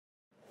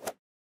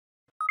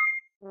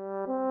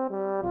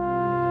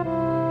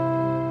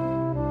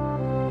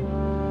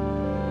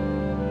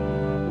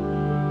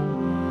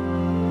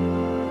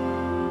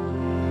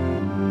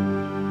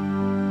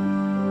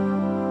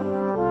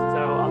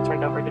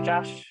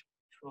Josh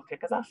will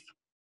kick us off.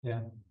 Yeah,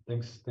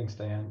 thanks,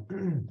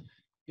 Diane.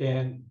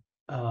 And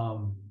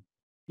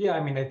yeah,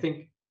 I mean, I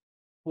think,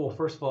 well,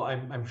 first of all,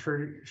 I'm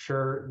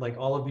sure like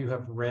all of you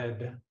have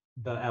read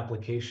the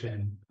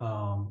application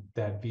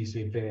that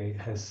VCFA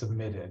has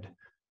submitted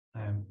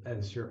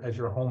as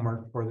your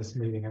homework for this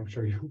meeting. I'm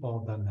sure you've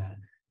all done that,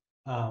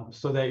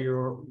 so that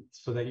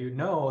you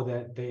know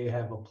that they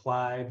have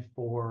applied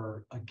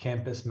for a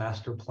campus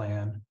master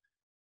plan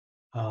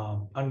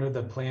under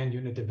the planned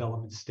unit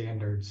development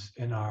standards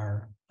in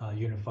our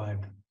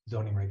unified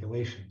zoning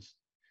regulations.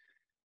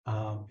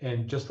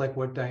 And just like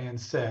what Diane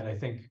said, I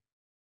think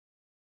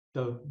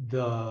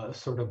the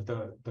sort of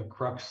the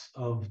crux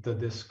of the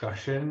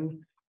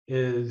discussion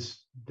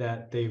is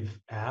that they've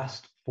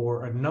asked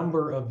for a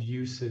number of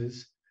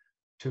uses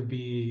to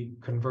be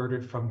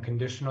converted from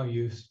conditional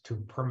use to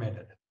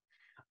permitted.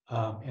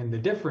 And the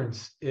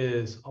difference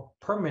is a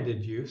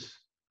permitted use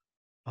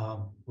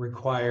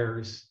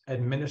requires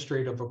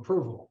administrative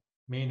approval,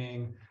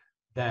 meaning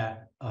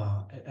that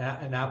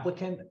an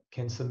applicant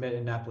can submit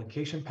an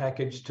application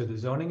package to the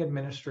zoning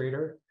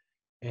administrator,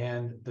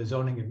 and the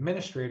zoning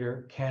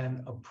administrator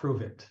can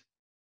approve it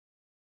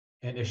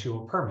and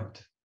issue a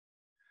permit.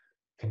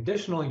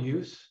 Conditional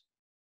use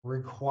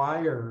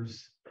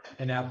requires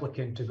an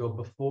applicant to go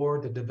before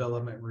the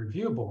development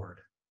review board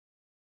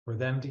for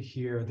them to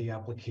hear the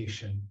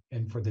application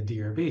and for the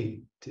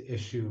DRB to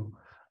issue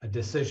a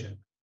decision.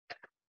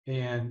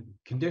 And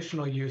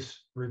conditional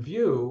use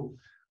review,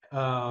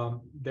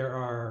 there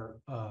are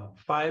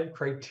 5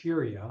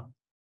 criteria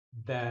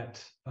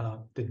that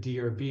the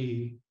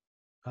DRB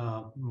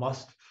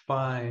must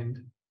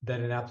find that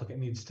an applicant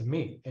needs to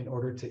meet in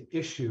order to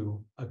issue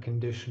a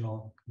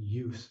conditional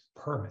use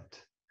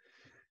permit.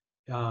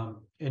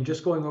 And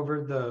just going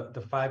over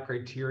the 5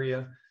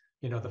 criteria,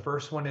 the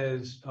first one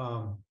is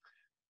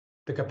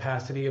the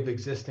capacity of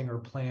existing or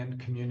planned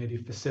community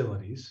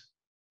facilities,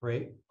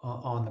 right,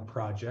 on the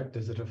project.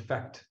 Does it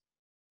affect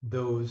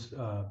those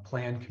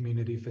planned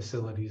community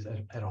facilities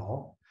at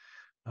all?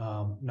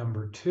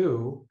 Number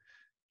 2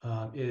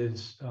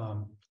 is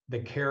the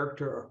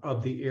character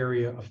of the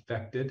area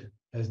affected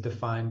as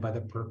defined by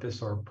the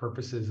purpose or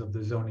purposes of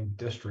the zoning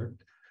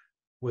district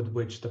with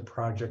which the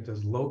project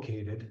is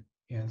located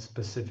and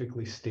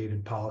specifically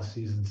stated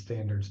policies and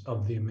standards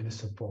of the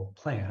municipal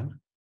plan.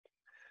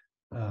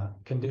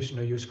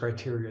 Conditional use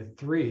criteria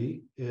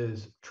 3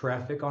 is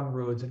traffic on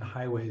roads and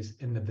highways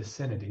in the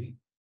vicinity.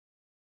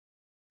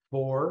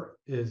 4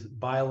 is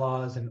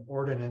bylaws and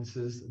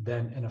ordinances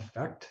then in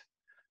effect.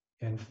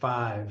 And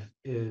 5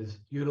 is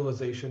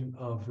utilization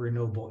of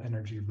renewable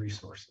energy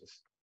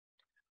resources.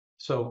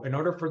 So in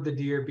order for the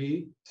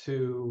DRB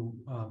to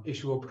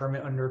issue a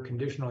permit under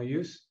conditional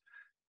use,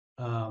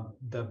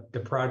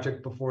 the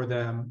project before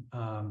them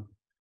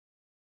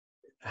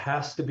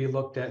has to be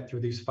looked at through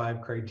these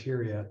 5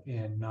 criteria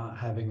and not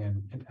having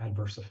an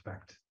adverse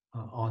effect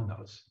on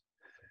those.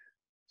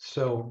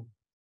 So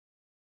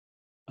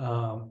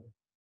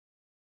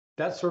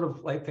that's sort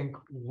of, I think,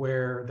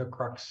 where the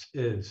crux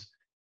is.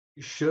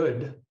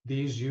 Should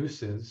these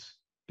uses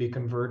be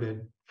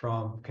converted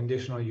from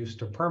conditional use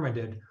to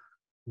permitted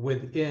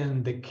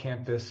within the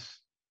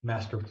campus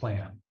master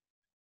plan?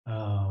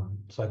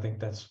 So I think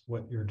that's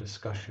what your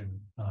discussion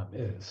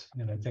is,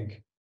 and I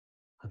think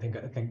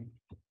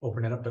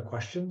open it up to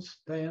questions,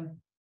 Diane.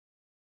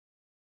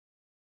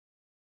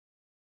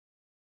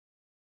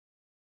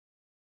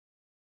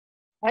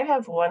 I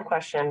have one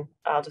question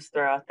I'll just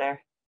throw out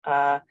there.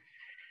 I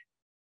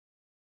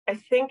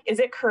think, is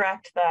it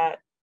correct that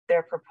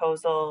their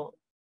proposal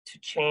to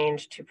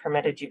change to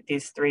permitted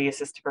these 3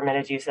 uses to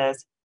permitted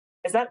uses,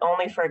 is that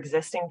only for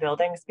existing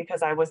buildings?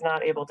 Because I was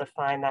not able to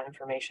find that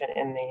information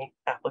in the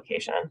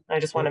application. I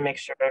just want to make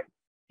sure.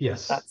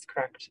 Yes, that's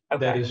correct.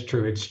 Okay. That is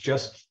true. It's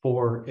just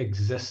for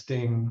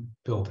existing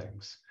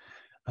buildings.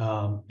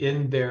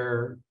 In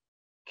their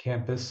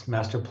campus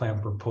master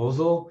plan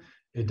proposal,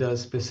 it does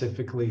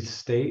specifically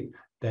state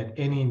that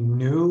any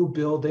new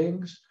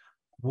buildings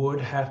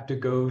would have to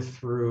go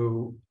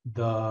through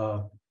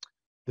the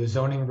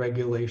zoning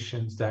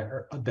regulations that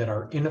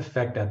are in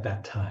effect at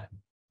that time.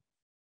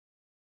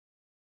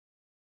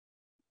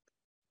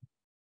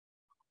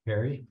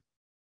 Barry?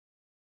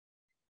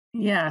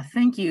 Yeah,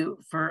 thank you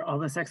for all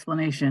this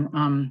explanation.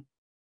 I'm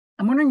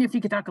wondering if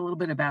you could talk a little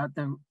bit about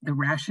the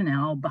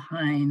rationale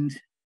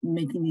behind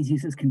making these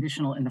uses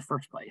conditional in the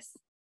first place.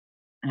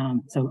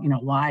 So,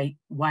 why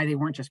they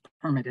weren't just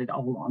permitted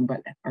all along,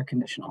 but are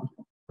conditional.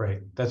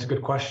 Right, that's a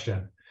good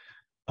question.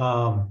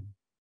 I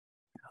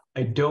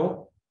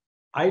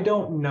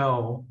don't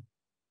know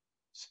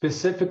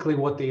specifically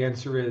what the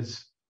answer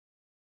is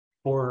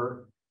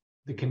for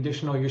the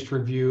conditional use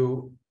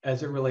review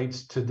as it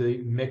relates to the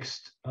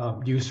mixed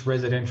use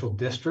residential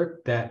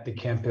district that the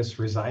campus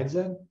resides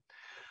in,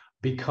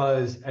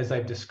 because as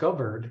I've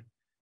discovered,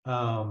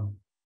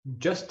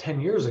 just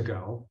 10 years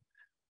ago,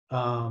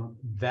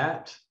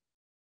 that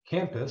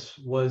campus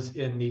was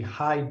in the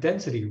high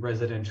density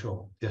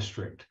residential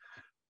district,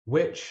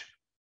 which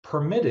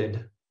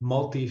permitted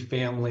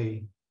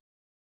multifamily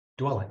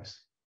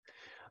dwellings.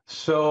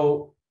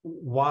 So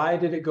why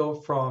did it go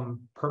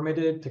from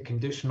permitted to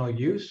conditional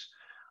use?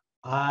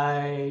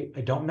 I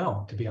don't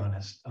know, to be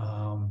honest.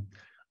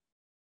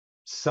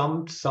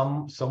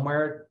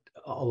 Somewhere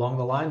along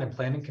the line, the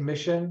Planning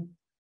Commission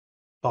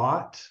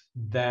thought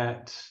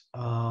that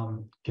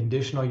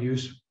conditional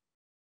use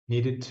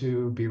needed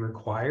to be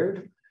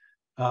required,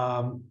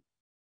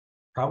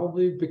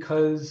 probably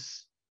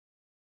because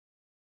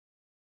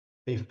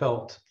they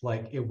felt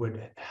like it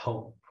would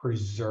help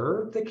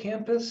preserve the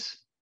campus.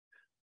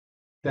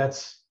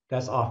 That's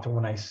often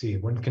when I see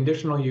when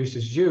conditional use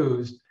is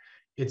used,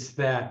 it's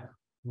that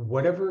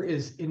whatever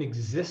is in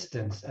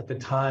existence at the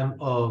time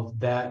of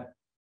that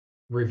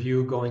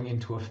review going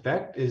into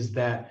effect is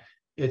that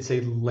it's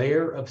a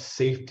layer of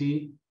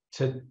safety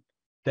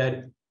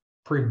that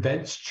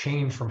prevents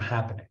change from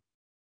happening.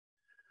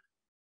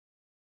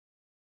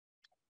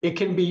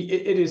 It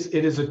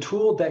is a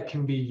tool that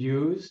can be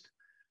used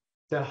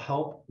to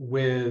help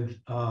with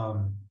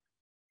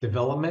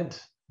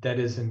development that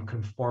is in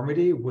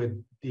conformity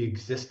with the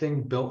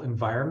existing built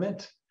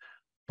environment,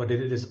 but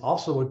it is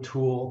also a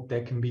tool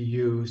that can be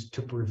used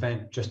to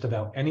prevent just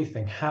about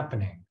anything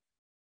happening.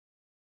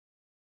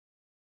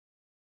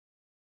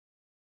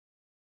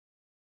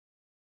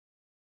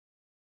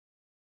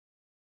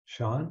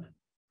 Sean?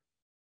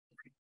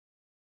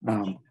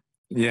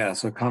 Yeah,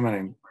 so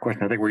commenting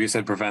question, I think where you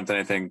said prevent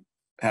anything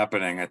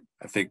happening,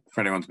 I think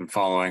for anyone who's been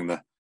following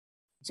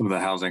some of the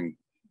housing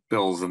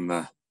bills in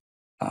the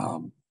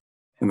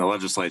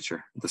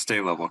legislature, the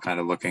state level, kind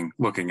of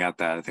looking at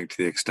that, I think to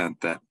the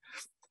extent that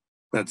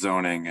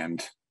zoning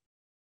and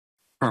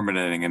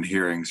permitting and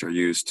hearings are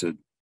used to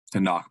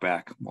knock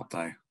back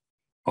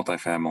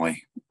multifamily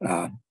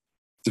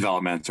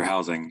developments or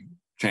housing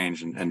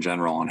change in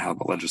general, and how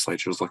the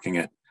legislature is looking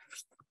at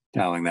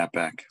dialing that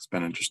back. It's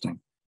been interesting,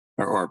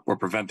 or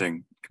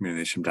preventing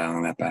communities from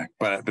dialing that back.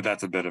 But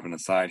that's a bit of an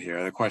aside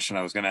here. The question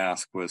I was going to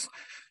ask was,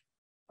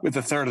 with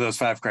the third of those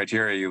 5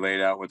 criteria you laid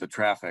out with the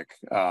traffic,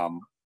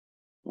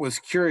 was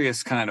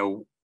curious kind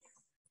of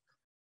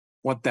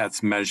what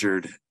that's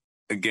measured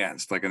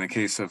against. Like in the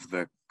case of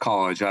the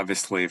college,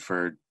 obviously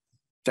for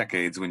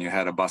decades when you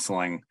had a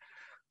bustling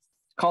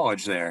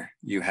college there,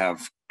 you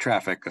have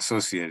traffic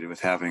associated with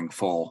having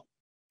full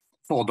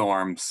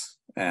dorms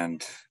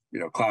and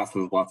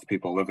classes, lots of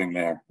people living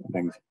there and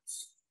things.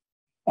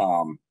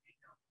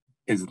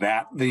 Is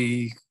that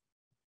the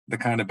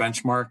kind of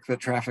benchmark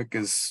that traffic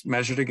is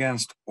measured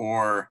against,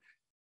 or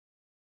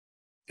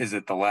is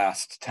it the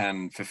last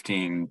 10,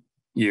 15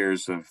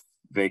 years of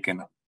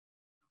vacant,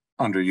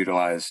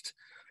 underutilized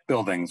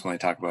buildings? When they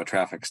talk about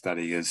traffic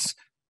study, is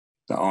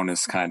the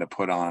onus kind of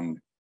put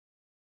on,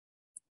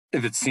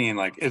 if it's seen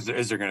like, is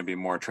there going to be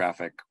more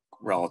traffic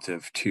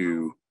relative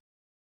to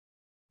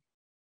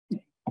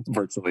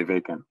virtually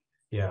vacant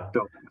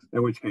buildings?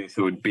 In which case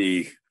it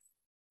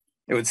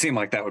would seem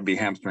like that would be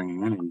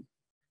hamstringing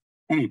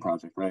any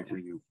project, right? Where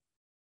you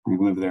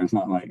live there. It's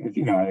not like,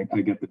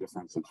 I get the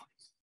difference of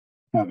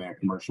having a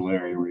commercial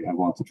area where you have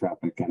lots of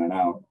traffic in and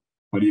out,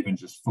 but even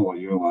just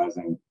fully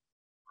utilizing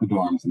the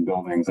dorms and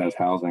buildings as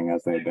housing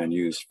as they've been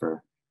used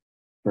for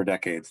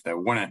decades, that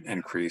wouldn't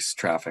increase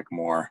traffic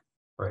more.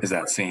 Right. Is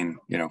that seen?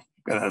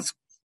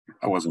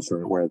 I wasn't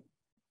sure where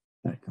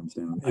that comes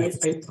down. I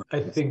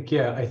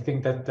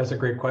think that's a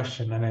great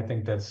question, and I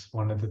think that's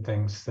one of the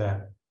things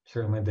that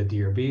certainly the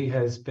DRB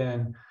has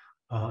been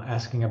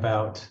asking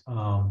about.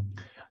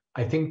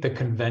 I think the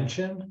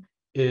convention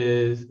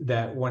is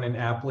that when an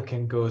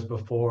applicant goes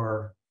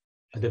before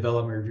a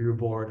development review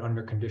board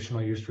under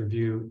conditional use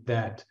review,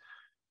 that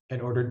in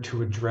order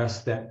to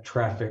address that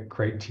traffic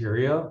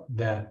criteria,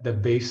 that the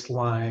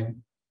baseline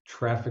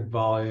traffic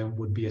volume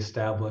would be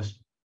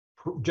established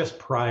just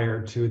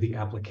prior to the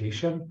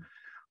application,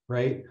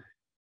 right?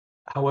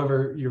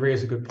 However, you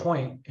raise a good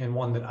point, and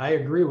one that I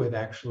agree with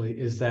actually,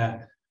 is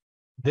that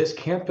this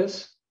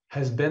campus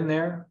has been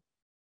there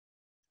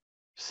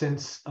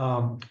since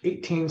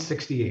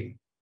 1868,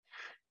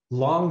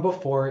 long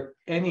before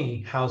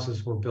any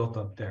houses were built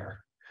up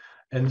there.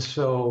 And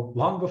so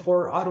long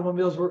before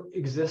automobiles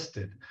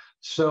existed.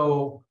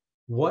 So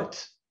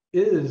what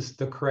is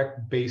the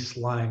correct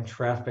baseline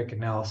traffic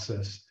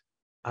analysis?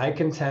 I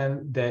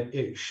contend that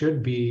it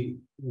should be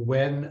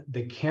when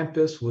the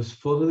campus was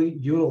fully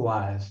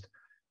utilized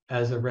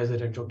as a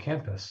residential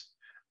campus.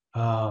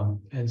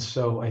 And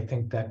so I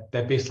think that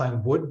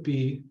baseline would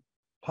be,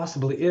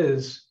 possibly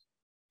is,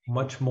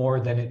 much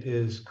more than it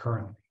is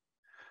currently.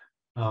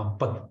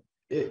 But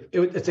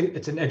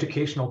it's an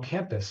educational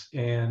campus,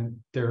 and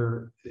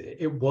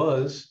it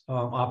was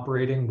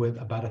operating with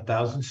about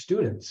 1,000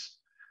 students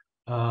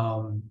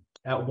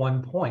at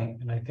one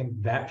point, and I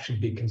think that should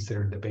be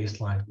considered the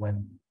baseline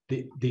when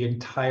the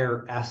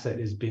entire asset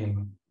is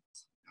being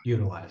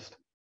utilized.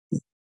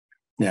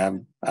 Yeah,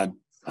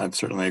 I'd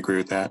certainly agree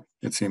with that.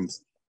 It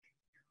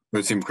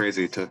would seem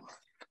crazy to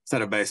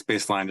set a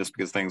baseline just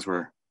because things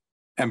were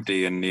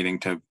empty and needing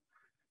to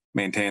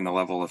maintain the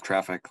level of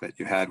traffic that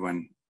you had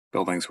when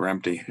buildings were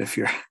empty, if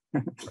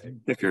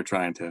you're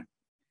trying to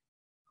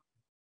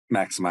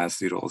maximize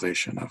the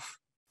utilization of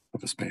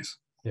a space.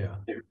 Yeah.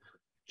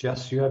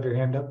 Jess, you have your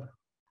hand up?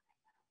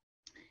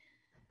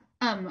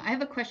 I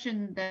have a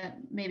question that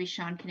maybe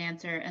Sean can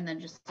answer, and then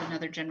just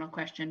another general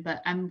question,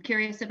 but I'm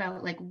curious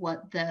about like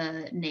what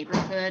the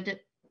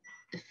neighborhood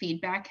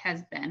feedback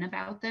has been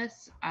about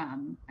this. I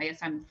guess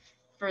I'm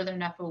further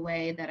enough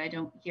away that I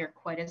don't hear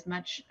quite as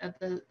much of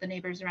the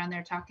neighbors around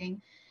there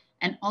talking.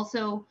 And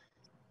also,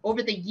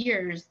 over the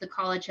years, the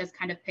college has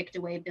kind of picked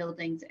away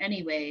buildings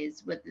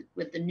anyways with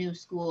the new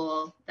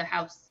school, the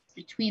house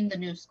between the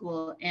new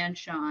school and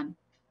Sean,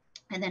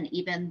 and then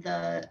even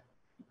the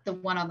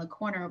one on the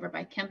corner over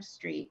by Kemp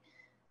Street.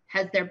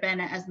 Has there been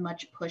as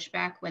much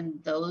pushback when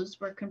those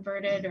were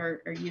converted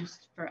or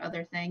used for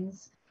other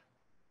things?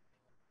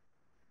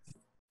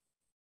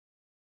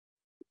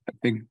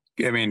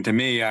 I mean, to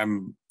me,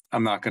 I'm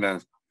not going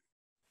to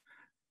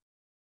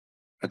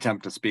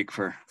attempt to speak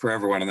for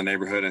everyone in the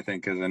neighborhood. I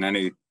think as in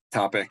any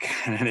topic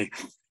and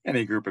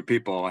any group of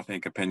people, I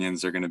think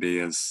opinions are going to be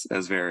as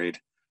varied,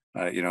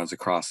 as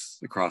across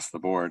the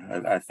board.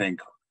 I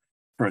think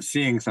for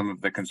seeing some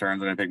of the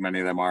concerns, and I think many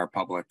of them are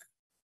public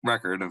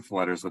record of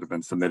letters that have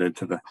been submitted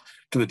to the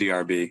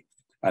DRB.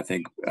 I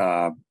think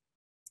I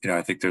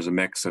think there's a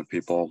mix of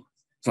people,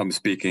 some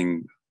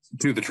speaking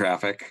to the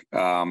traffic,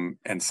 and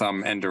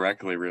some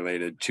indirectly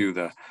related to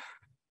the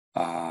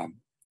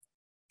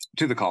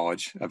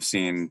college. I've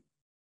seen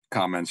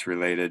comments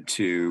related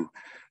to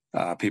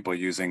people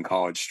using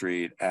College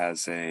Street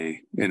as a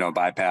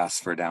bypass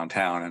for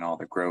downtown and all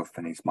the growth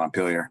in East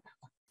Montpelier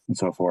and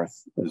so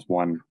forth. There's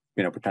one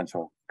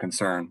potential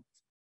concern.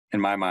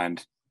 In my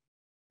mind,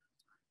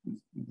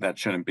 that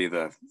shouldn't be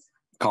the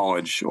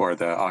college or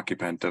the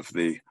occupant of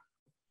the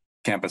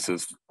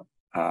campus's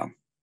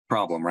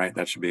problem, right?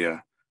 That should be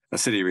a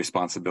city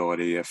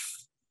responsibility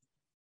if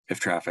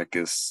traffic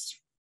is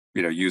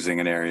using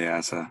an area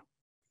as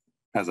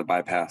a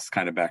bypass.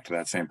 Kind of back to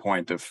that same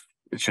point of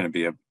it shouldn't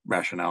be a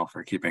rationale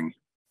for keeping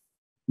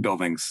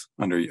buildings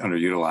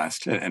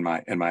underutilized,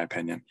 in my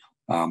opinion.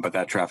 But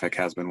that traffic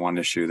has been one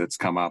issue that's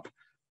come up.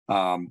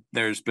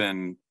 There's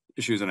been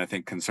issues and I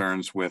think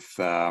concerns with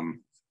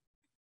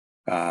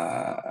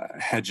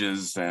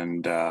hedges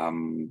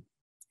and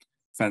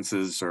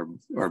fences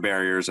or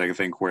barriers. I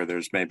think where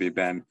there's maybe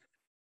been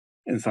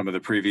in some of the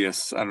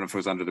previous, I don't know if it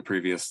was under the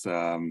previous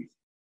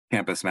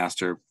campus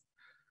master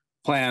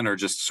plan or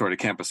just sort of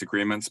campus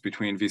agreements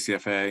between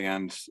VCFA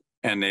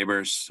and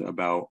neighbors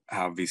about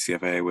how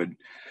VCFA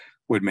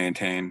would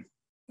maintain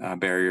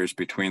barriers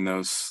between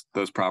those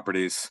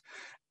properties,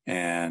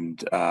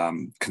 and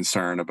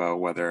concern about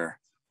whether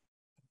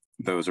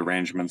those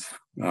arrangements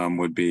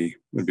would be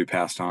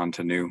passed on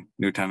to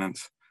new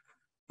tenants.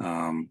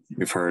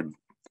 We've heard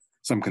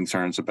some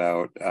concerns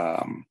about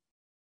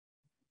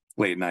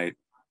late night,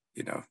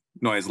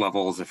 noise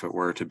levels if it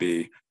were to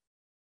be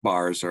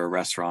bars or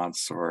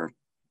restaurants or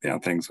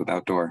things with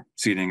outdoor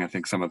seating. I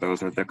think some of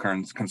those are the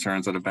current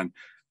concerns that have been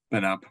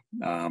up.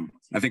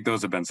 I think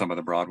those have been some of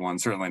the broad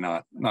ones. Certainly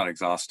not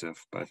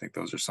exhaustive, but I think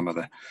those are some of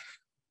the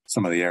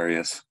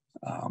areas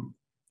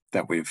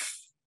that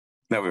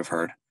we've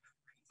heard.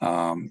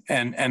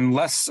 And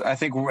less, I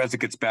think, as it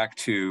gets back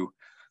to,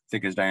 I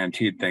think as Diane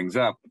teed things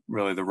up,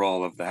 really the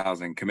role of the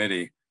housing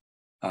committee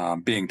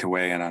being to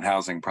weigh in on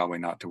housing, probably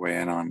not to weigh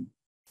in on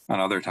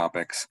other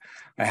topics.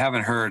 I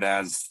haven't heard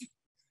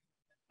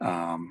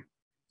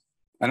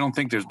I don't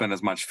think there's been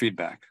as much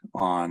feedback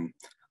on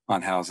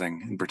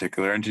housing in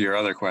particular. And to your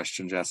other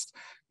question, just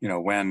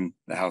when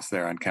the house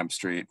there on Kemp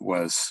Street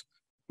was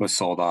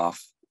sold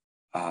off,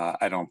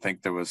 I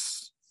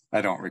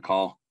don't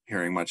recall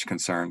hearing much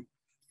concern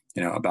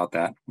about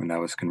that when that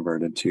was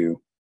converted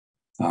to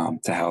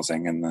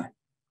housing in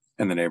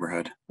the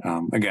neighborhood.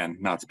 Again,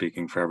 not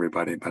speaking for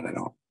everybody, but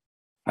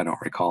I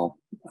don't recall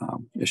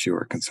issue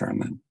or concern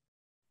then.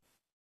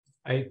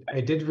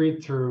 I did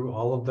read through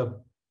all of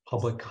the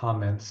public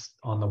comments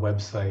on the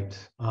website,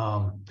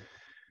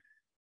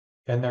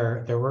 and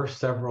there were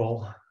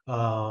several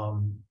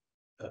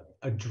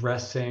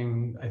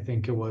addressing, I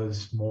think it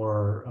was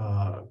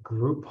more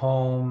group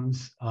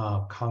homes,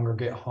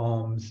 congregate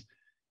homes,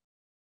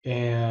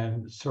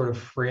 and sort of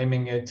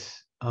framing it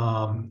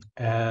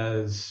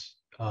as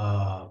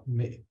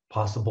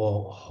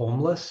possible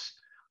homeless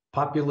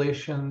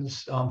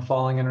populations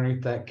falling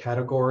underneath that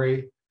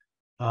category.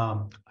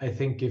 I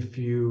think if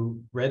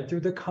you read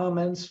through the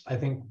comments, I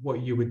think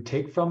what you would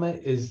take from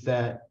it is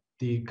that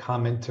the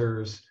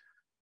commenters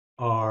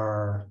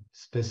are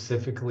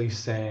specifically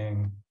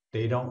saying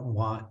they don't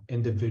want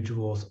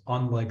individuals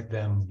unlike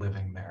them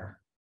living there.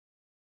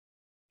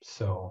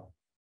 So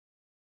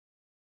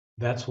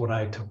that's what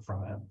I took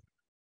from it.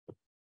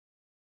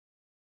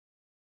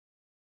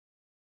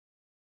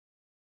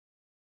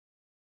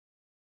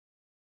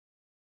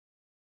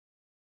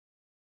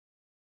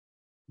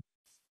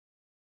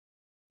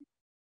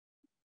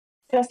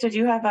 Jess, did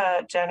you have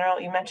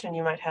you mentioned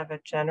you might have a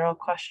general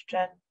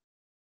question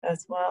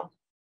as well?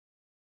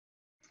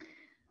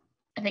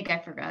 I think I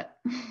forgot.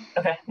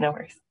 Okay, no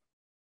worries.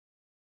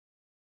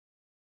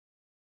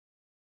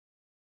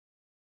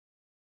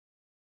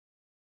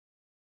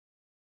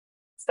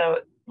 So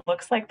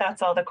looks like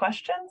that's all the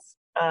questions.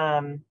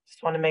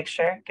 Just want to make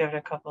sure, give it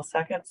a couple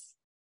seconds.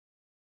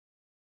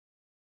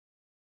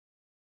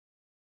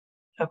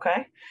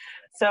 Okay,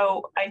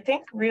 so I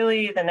think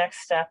really the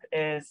next step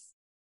is,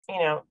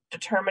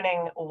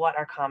 determining what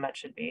our comment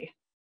should be.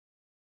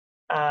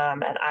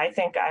 And I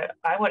think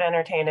I would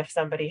entertain if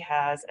somebody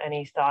has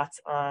any thoughts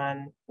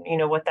on,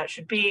 what that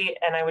should be.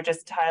 And I would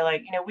just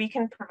highlight, we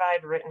can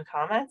provide written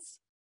comments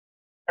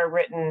or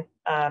written,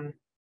 I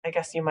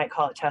guess you might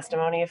call it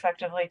testimony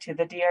effectively to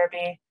the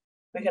DRB.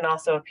 We can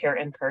also appear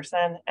in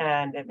person,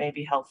 and it may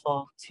be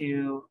helpful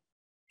to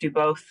do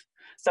both.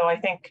 So I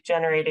think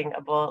generating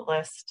a bullet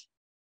list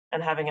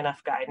and having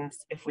enough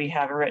guidance, if we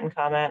have a written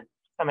comment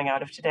coming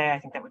out of today, I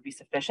think that would be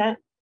sufficient.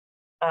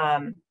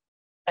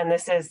 And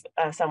this is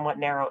a somewhat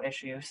narrow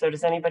issue. So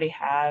does anybody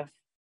have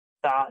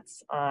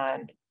thoughts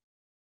on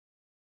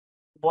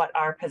what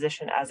our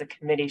position as a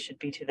committee should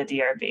be to the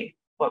DRB?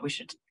 What we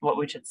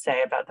should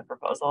say about the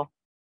proposal?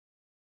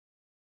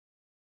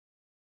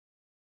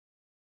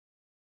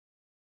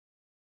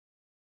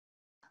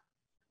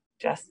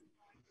 Jess?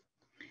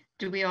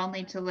 Do we all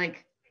need to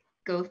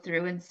go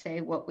through and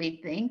say what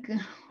we think,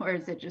 or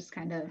is it just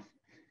kind of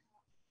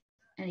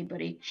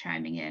anybody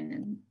chiming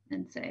in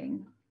and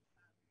saying?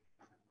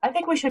 I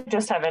think we should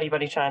just have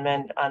anybody chime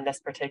in on this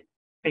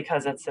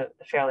because it's a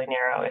fairly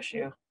narrow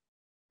issue,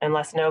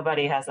 unless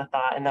nobody has a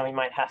thought, and then we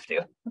might have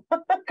to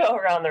go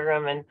around the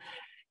room and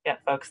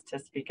get folks to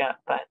speak up.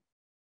 But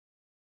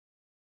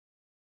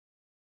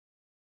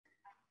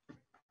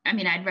I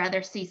mean, I'd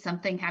rather see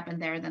something happen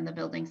there than the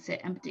building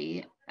sit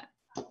empty.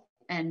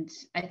 And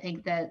I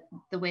think that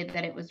the way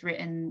that it was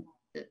written,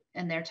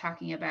 and they're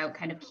talking about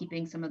kind of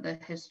keeping some of the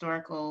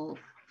historical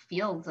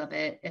fields of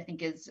it, I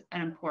think is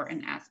an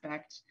important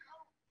aspect.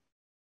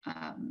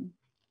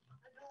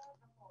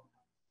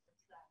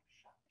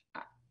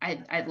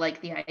 I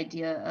like the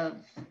idea of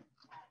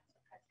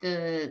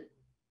the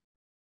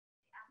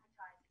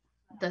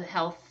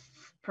health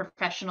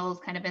professionals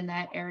kind of in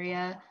that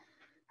area.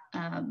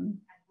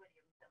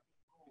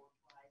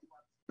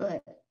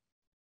 But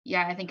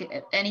yeah, I think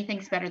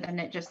anything's better than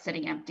it just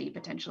sitting empty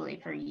potentially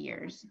for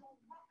years.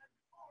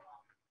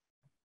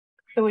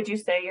 So would you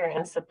say you're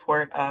in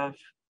support of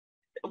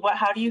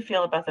how do you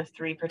feel about the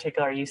 3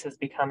 particular uses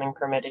becoming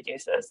permitted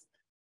uses,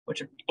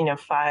 which are,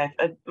 5,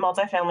 a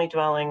multifamily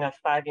dwelling of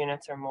 5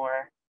 units or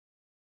more,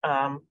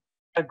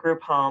 a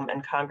group home,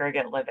 and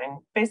congregate living,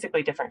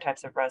 basically different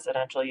types of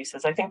residential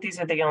uses. I think these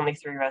are the only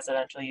 3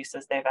 residential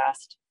uses they've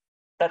asked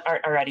that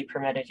aren't already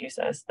permitted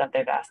uses that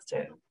they've asked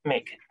to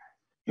make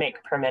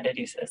permitted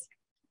uses.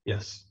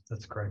 Yes,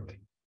 that's correct.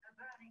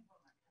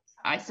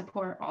 I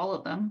support all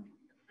of them.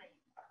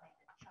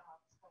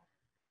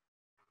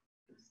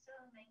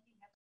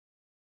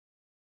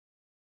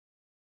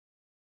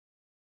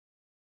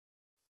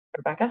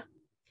 Rebecca?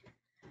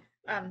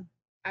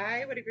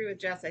 I would agree with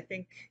Jess. I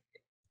think,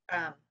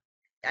 I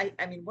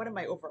mean, one of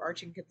my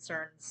overarching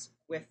concerns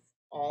with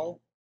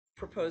all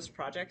proposed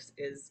projects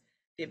is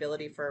the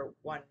ability for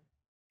one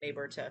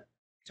neighbor to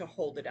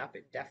hold it up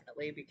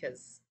indefinitely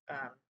because,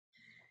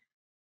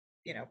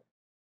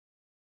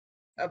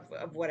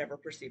 of whatever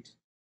perceived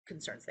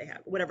concerns they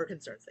have,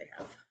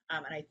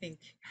 and I think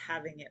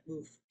having it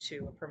move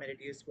to a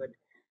permitted use would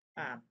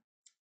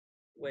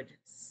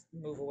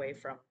move away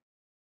from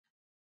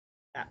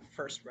that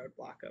first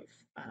roadblock of,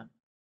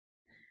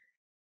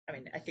 I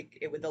mean, I think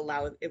it would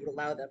allow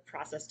the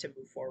process to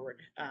move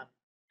forward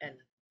and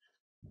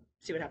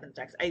see what happens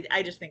next.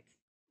 I just think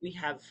we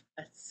have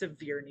a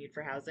severe need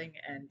for housing,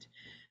 and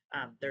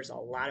there's a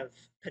lot of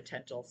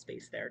potential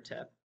space there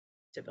to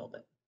build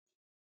it.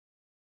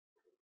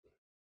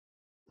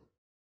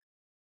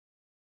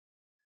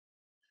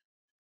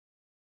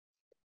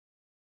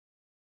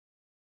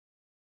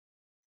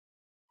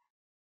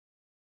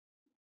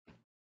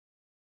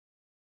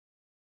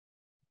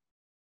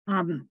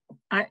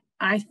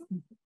 I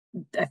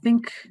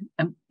think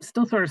I'm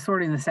still sort of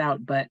sorting this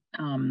out, but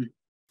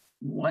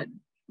what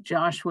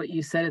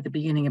you said at the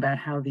beginning about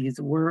how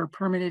these were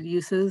permitted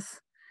uses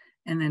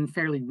and then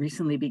fairly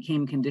recently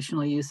became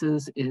conditional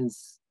uses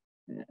is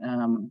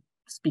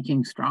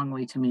speaking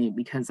strongly to me,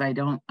 because I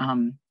don't,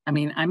 I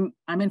mean,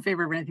 I'm in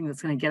favor of anything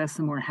that's going to get us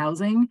some more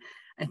housing.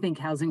 I think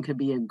housing could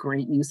be a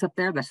great use up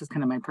there. That's just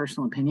kind of my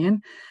personal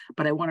opinion,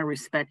 but I want to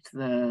respect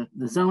the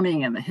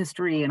zoning and the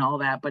history and all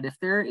that. But if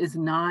there is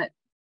not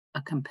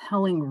a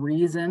compelling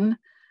reason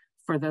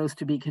for those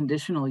to be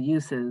conditional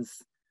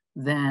uses,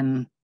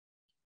 then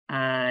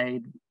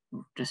I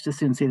just as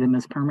soon see them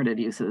as permitted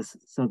uses,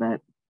 so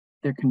that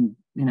there can,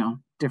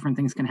 different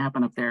things can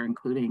happen up there,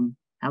 including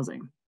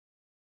housing.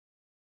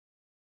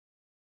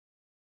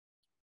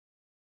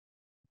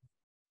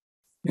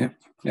 Yeah,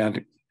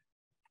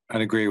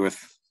 I'd agree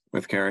with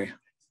Carrie.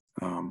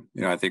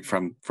 I think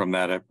from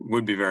that, I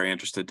would be very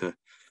interested to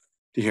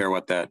hear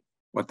what that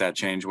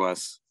change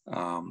was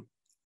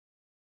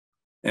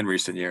in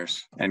recent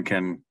years, and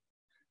can,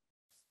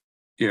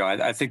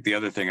 I think the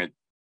other thing I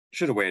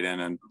should have weighed in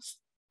and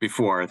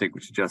before, I think,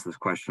 was Jess's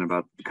question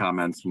about the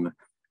comments and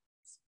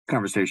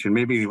conversation,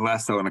 maybe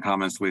less so in the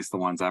comments, at least the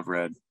ones I've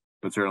read,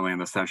 but certainly in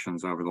the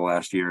sessions over the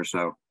last year or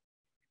so.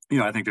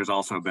 I think there's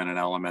also been an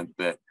element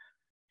that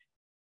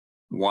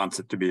wants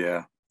it to be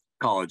a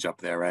college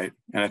up there, right?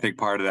 And I think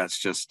part of that's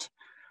just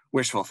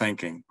wishful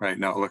thinking, right?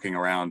 Not looking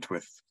around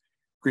with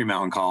Green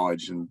Mountain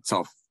College and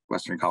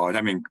Southwestern College.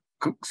 I mean,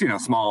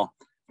 small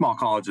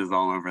colleges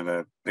all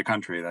over the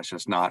country. That's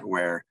just not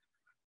where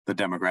the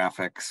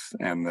demographics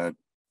and the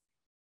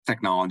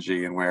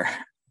technology and where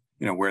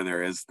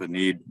there is the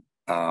need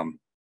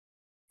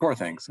for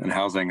things, and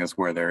housing is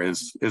where there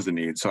is a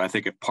need. So I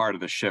think if part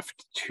of the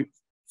shift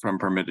from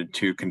permitted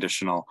to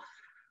conditional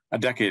a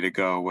decade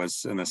ago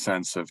was in the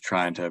sense of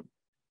trying to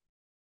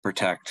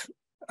protect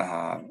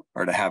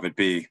or to have it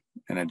be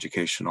an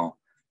educational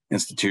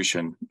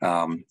institution.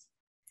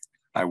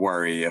 I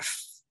worry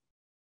if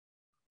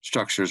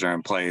structures are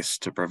in place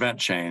to prevent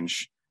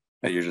change,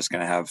 that you're just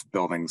going to have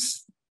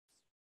buildings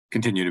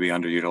continue to be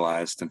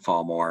underutilized and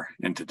fall more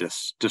into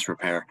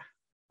disrepair.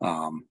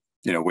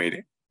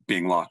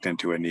 Being locked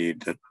into a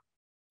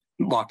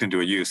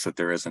use that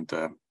there isn't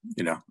a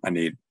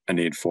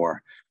need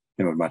for.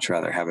 I would much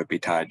rather have it be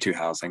tied to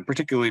housing,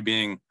 particularly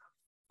being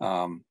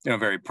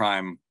very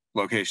prime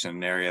location,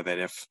 an area that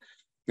if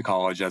the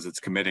college, as it's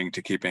committing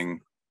to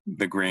keeping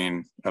the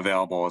green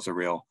available as a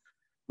real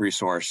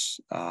resource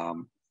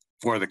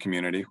for the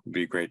community, would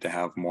be great to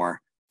have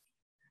more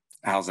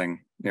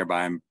housing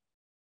nearby.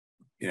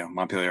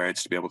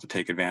 Montpelierites to be able to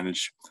take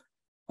advantage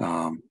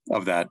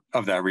of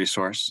that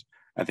resource.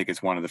 I think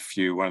it's one of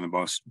the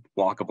most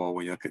walkable.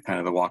 When you look at kind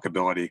of the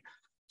walkability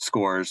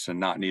scores and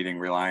not needing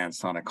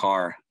reliance on a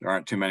car, there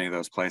aren't too many of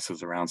those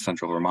places around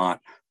central Vermont.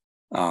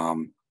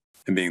 And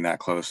being that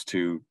close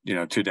to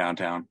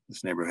downtown,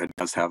 this neighborhood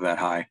does have that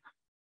high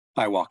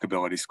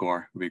walkability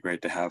score. It'd be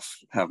great to have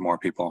more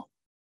people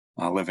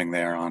living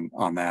there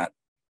on that.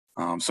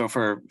 So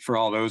for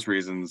all those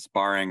reasons,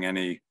 barring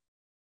any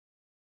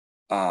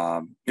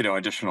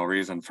additional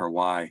reason for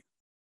why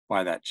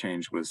that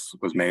change was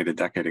made a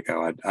decade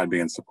ago, I'd be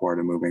in support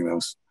of moving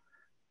those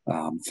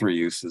 3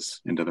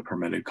 uses into the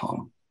permitted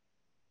column.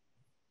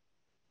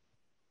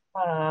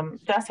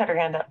 Jess had her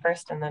hand up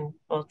first, and then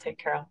we'll take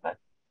Carol. But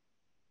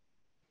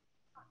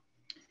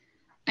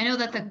I know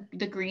that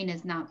the green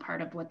is not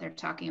part of what they're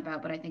talking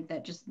about, but I think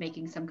that just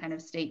making some kind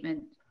of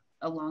statement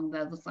along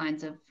those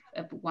lines of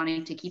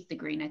wanting to keep the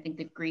green, I think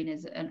the green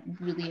is a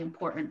really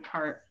important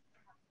part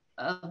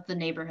of the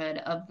neighborhood,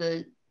 of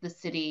the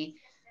city.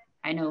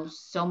 I know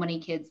so many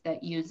kids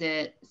that use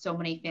it, so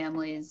many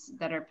families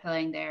that are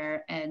playing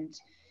there. And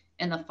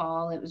in the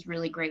fall, it was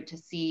really great to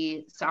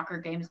see soccer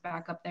games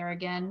back up there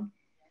again.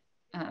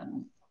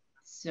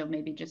 So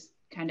maybe just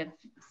kind of,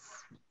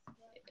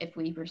 if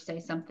we were to say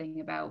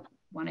something about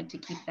wanting to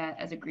keep that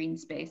as a green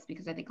space,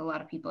 because I think a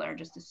lot of people are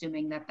just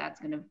assuming that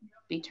that's going to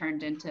be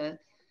turned into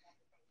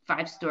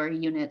 5-story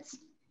units.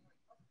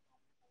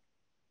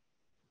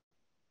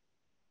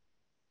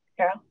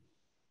 Carol?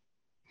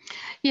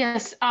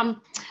 Yes,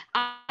 I'm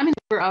in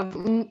favor of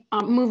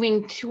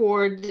moving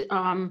toward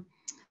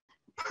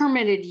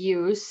permitted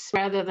use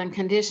rather than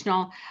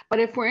conditional. But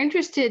if we're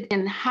interested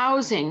in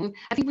housing,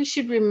 I think we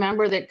should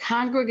remember that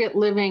congregate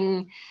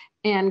living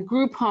and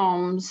group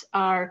homes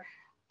are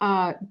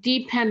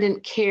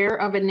dependent care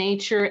of a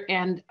nature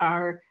and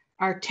are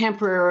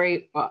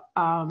temporary.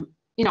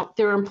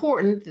 They're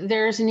important.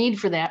 There's a need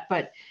for that,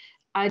 but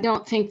I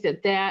don't think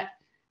that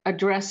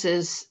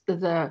addresses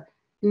the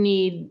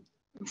need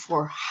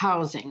for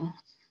housing.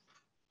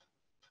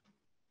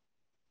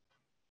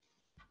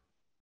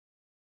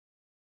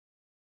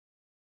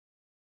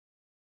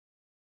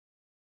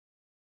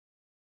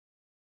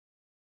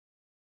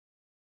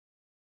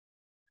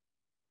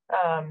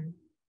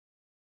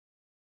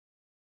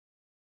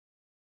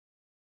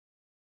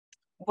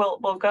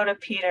 We'll go to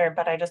Peter,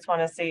 but I just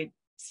want to see,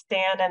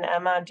 Stan and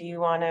Emma, do you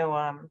want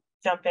to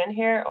jump in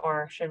here,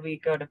 or should we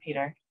go to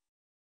Peter?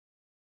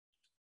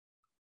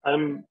 I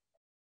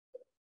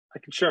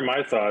can share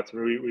my thoughts.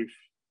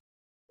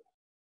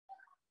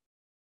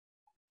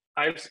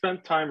 I've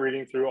spent time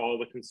reading through all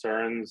the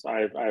concerns.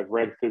 I've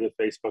read through the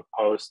Facebook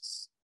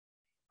posts.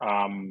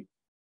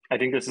 I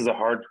think this is a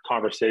hard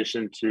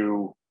conversation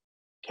to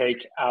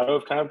take out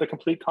of kind of the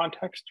complete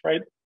context,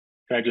 right?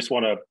 And I just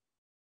want to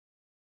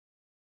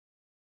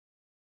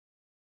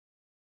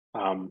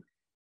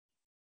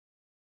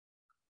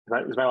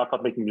is my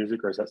laptop making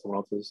music, or is that someone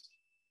else's?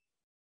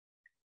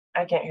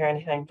 I can't hear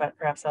anything, but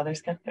perhaps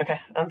others can. Okay,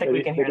 I don't think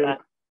we can hear that.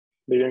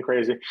 Maybe I'm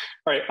crazy.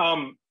 All right.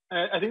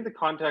 I think the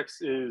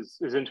context is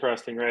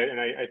interesting, right? And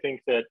I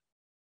think that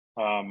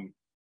right,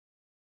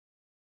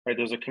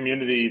 there's a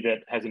community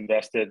that has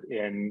invested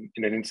in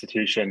an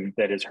institution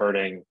that is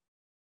hurting,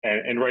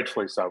 and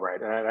rightfully so,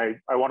 right? And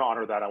I want to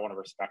honor that. I want to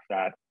respect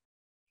that.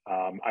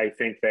 I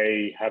think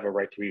they have a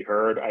right to be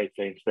heard. I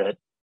think that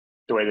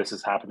the way this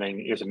is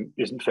happening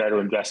isn't fair to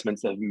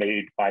investments that have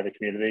made by the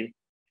community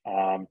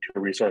to a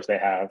resource they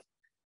have.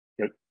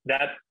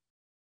 That's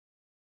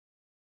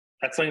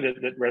something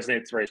that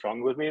resonates very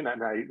strongly with me, and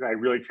I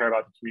really care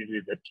about the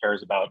community that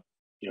cares about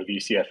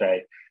VCFA.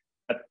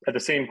 at the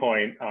same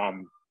point,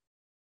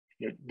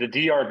 the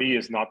DRB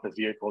is not the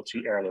vehicle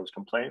to air those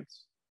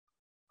complaints,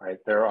 right?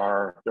 There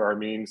are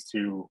means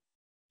to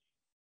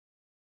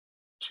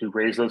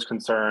raise those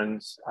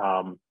concerns.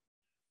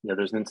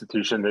 There's an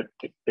institution that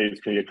they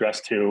can be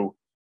addressed to.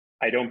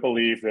 I don't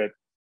believe that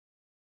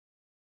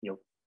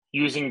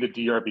using the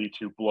DRB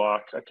to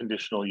block a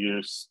conditional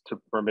use to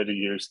permitted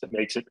use that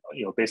makes it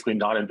basically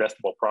not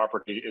investable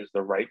property is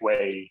the right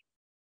way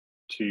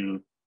to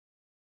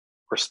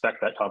respect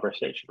that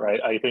conversation,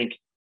 right? I think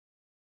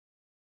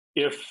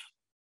if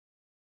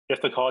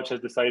the college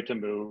has decided to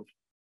move,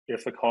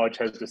 if the college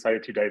has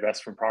decided to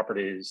divest from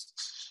properties,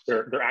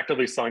 they're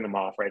actively selling them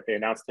off, right? They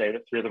announced today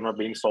that 3 of them are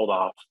being sold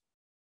off.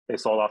 They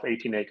sold off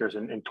 18 acres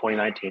in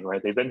 2019,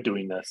 right? They've been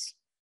doing this.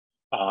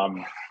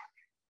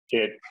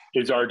 It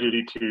is our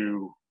duty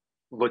to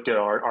look at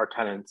our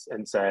tenants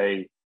and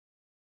say,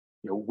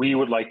 we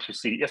would like to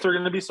see, if they're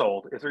going to be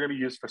sold, if they're going to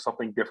be used for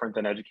something different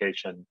than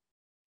education.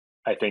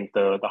 I think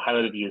the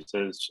highlighted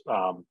uses,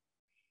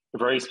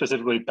 very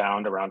specifically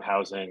bound around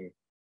housing,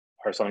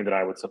 are something that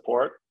I would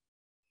support.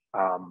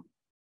 I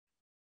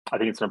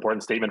think it's an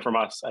important statement from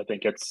us. I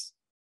think it's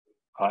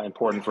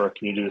important for a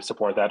community to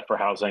support that for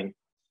housing.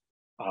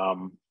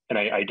 And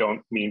I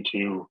don't mean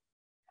to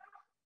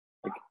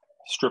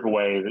strip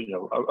away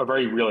a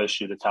very real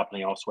issue that's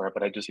happening elsewhere,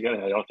 but I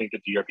don't think the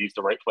DRB is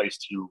the right place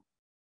to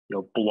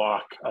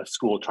block a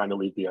school trying to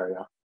leave the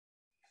area.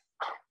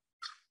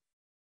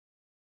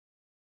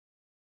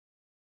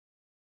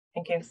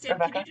 Thank you. Sam,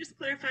 Rebecca? can you just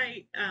clarify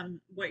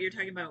what you're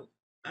talking about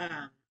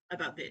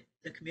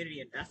the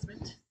community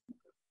investment?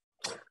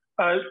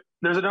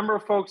 There's a number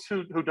of folks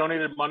who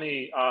donated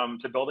money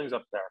to buildings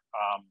up there.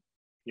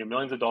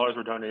 Millions of dollars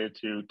were donated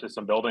to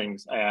some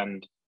buildings,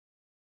 and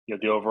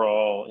the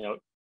overall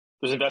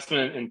there's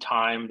investment in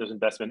time, there's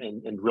investment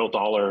in real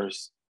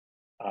dollars.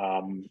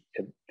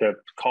 The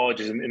college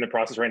is in the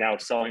process right now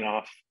of selling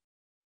off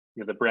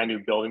the brand new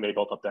building they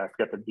built up there. I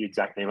forget the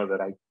exact name of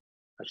it. I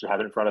should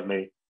have it in front of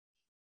me.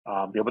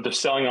 But they're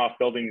selling off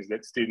buildings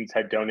that students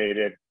had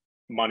donated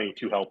money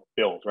to help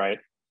build, right?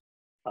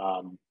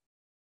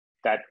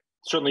 That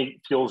certainly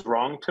feels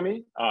wrong to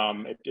me.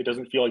 It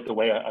doesn't feel like the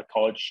way a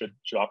college should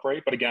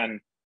operate. But again,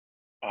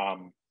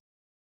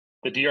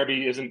 the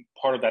DRB isn't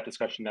part of that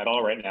discussion at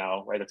all right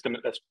now, right?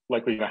 That's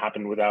likely going to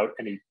happen without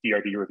any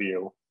DRB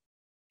review.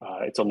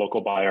 It's a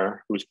local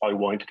buyer who's probably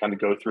willing to kind of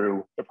go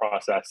through the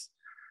process.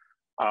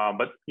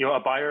 But a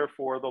buyer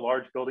for the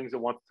large buildings that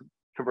wants to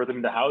convert them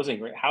into housing,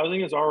 right?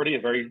 Housing is already a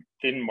very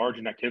thin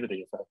margin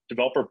activity. If a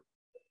developer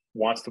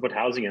wants to put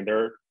housing in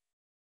there,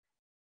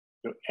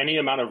 any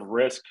amount of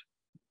risk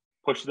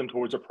pushes them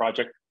towards a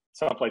project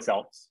someplace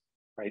else,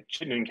 right?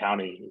 Chittenden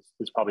County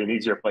is probably an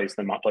easier place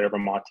than Montpelier,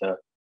 Vermont to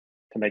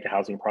make a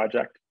housing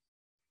project.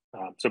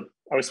 So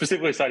I was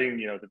specifically citing,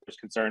 that there's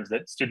concerns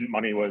that student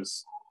money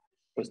was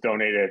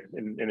donated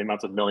in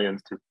amounts of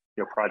millions to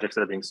projects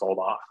that are being sold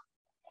off.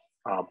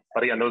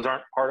 But again, those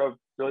aren't part of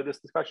really this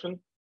discussion.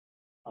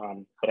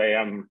 But I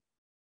am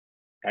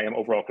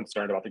overall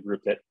concerned about the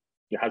group that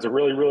has a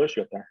really real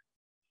issue up there.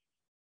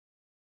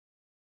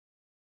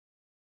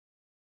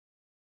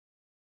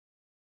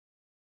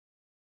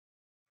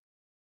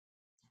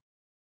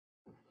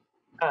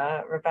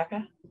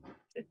 Rebecca?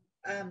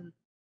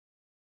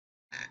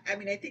 I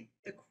mean, I think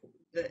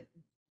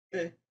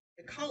the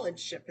college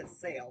ship has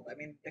sailed. I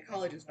mean, the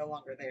college is no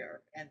longer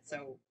there, and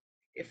so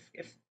if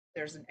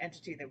there's an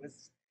entity that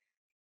was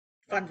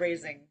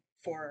fundraising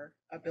for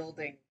a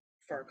building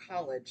for a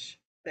college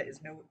that's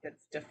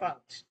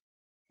defunct,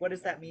 what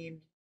does that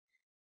mean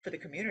for the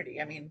community?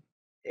 I mean,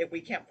 if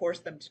we can't force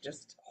them to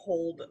just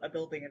hold a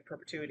building in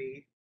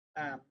perpetuity,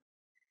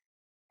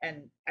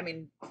 and I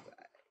mean,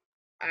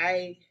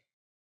 I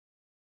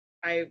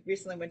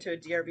recently went to a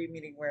DRB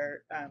meeting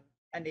where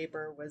a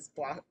neighbor was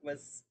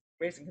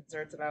raising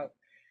concerns about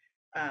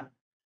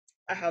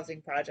a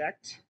housing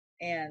project,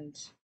 and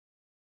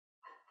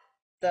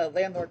the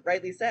landlord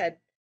rightly said,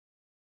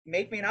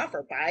 make me an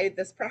offer, buy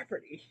this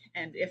property.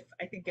 And if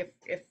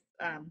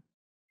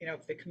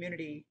the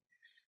community,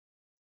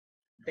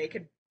 they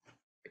could,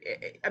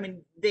 I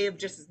mean, they have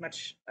just as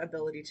much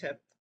ability to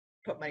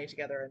put money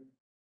together and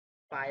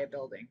buy a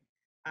building.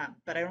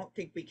 But I don't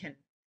think we can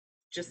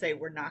just say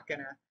we're not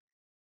gonna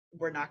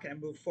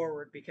move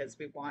forward because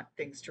we want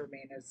things to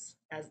remain as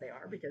they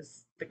are,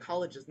 because the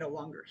college is no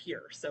longer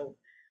here. So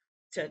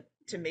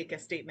to make a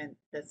statement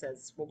that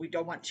says, well, we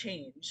don't want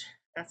change,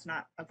 that's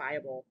not a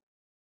viable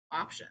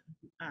option.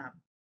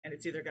 And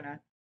it's either gonna,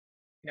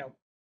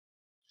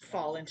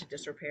 fall into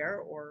disrepair,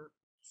 or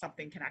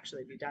something can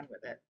actually be done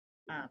with it.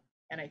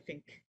 And I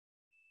think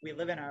we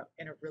live in a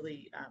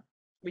really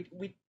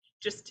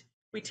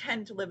we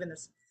tend to live in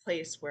this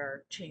place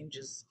where change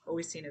is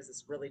always seen as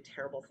this really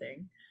terrible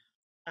thing.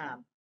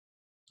 And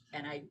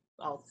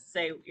I'll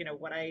say,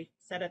 what I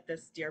said at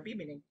this DRB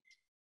meeting,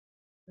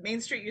 Main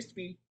Street used to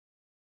be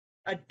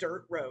a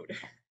dirt road.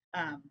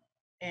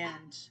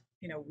 And,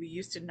 we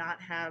used to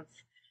not have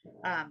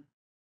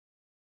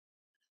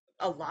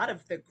a lot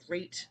of the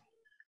great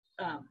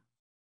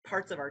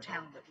parts of our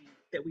town that we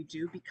that we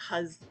do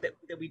because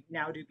that we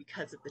now do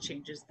because of the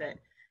changes that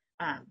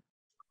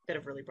that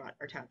have really brought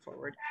our town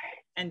forward.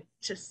 And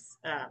just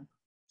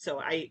so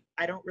I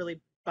don't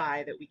really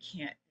buy that we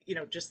can't, you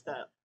know, just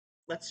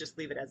let's just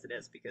leave it as it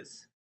is,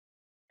 because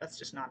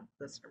that's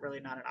really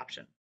not an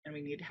option. And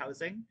we need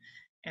housing,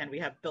 and we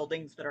have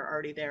buildings that are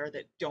already there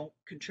that don't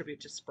contribute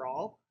to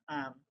sprawl.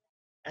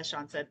 As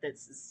Sean said,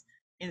 this is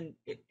in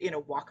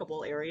a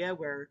walkable area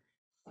where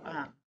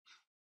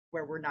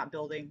we're not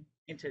building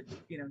into,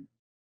 you know,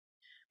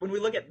 when we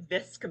look at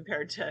this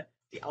compared to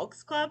the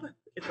Elks Club,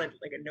 it's like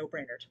a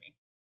no-brainer to me.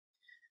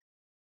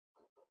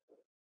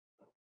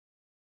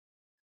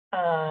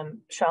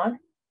 Sean?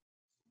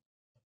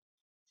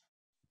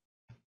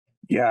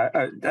 Yeah,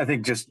 I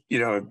think just, you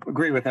know,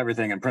 agree with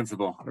everything in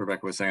principle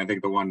Rebecca was saying. I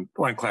think the one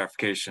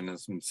clarification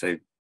is when say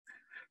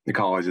the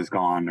college is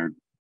gone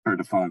or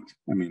defunct.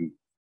 I mean,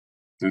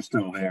 they're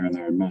still there in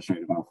their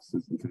administrative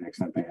offices, and to the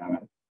extent they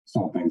haven't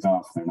sold things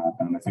off, they're not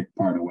done. I think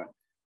part of what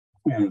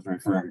Anne was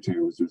referring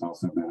to was there's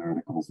also been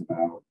articles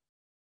about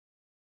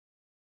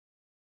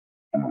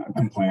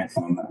complaints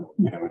on the,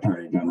 you know,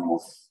 Attorney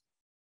General's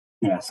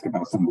desk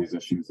about some of these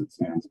issues that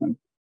Stan's been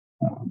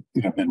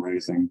been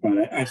raising.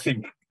 But I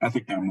think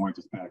that more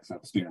just backs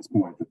up Stan's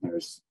point that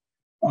there's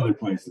other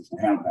places to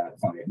have that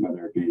fight,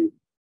 whether it be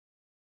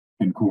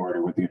in court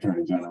or with the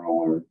Attorney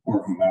General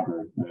or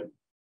whomever, that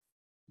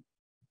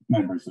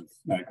members of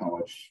that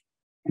college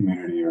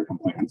community or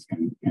complainants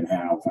can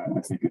have.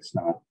 I think it's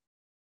not.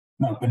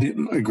 But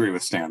I agree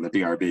with Stan. The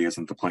DRB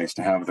isn't the place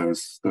to have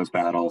those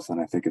battles,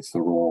 and I think it's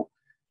the role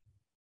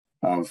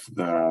of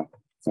the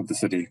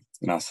city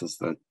and us as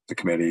the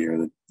committee or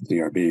the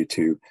DRB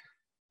to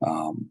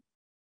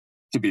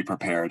be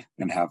prepared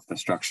and have the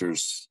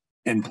structures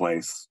in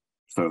place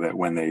so that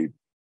when they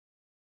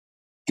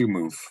do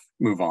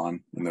move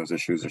on and those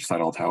issues are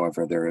settled,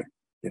 however they're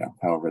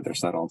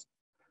settled,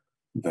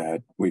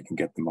 that we can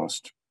get the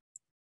most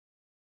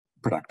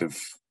productive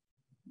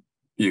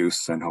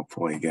use and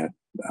hopefully get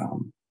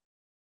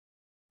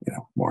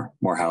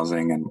more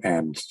housing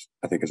and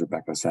I think, as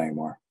Rebecca was saying,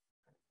 more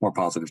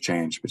positive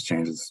change, because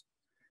change is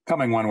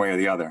coming one way or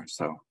the other.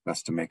 So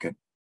best to make it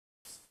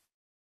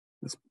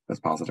as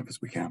positive as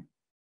we can.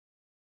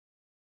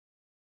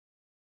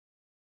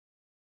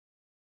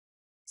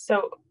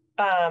 So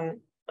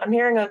I'm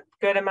hearing a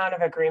good amount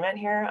of agreement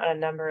here on a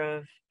number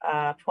of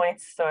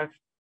points. So I've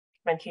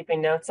been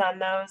keeping notes on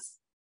those.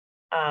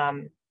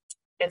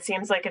 It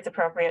seems like it's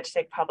appropriate to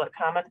take public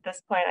comment at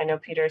this point. I know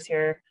Peter's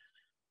here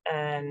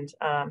and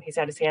he's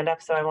had his hand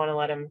up, so I want to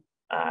let him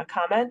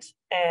comment.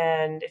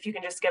 And if you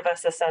can just give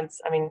us a sense,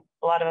 I mean,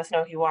 a lot of us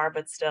know who you are,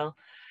 but still,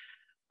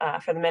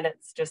 for the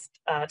minutes, just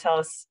tell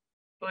us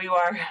who you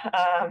are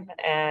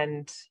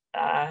and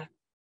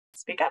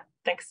speak up.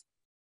 Thanks.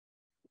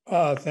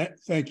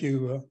 Thank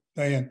you,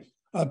 Diane.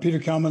 Peter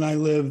Kalman, I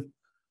live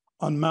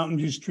on Mountain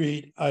View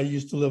Street. I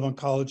used to live on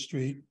College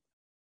Street,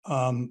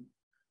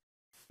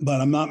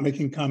 but I'm not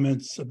making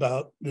comments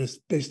about this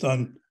based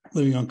on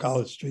living on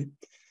College Street.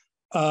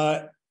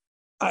 I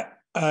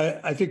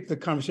think the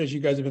conversation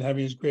you guys have been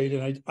having is great,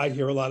 and I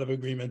hear a lot of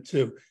agreement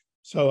too.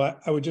 So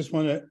I would just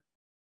want to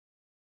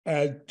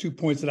add 2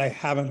 points that I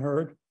haven't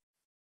heard.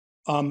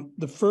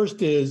 The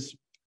first is,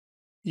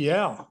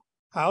 yeah,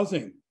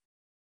 housing.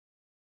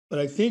 But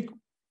I think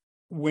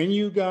when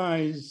you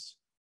guys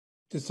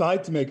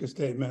decide to make a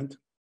statement,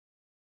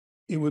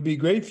 it would be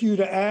great for you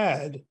to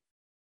add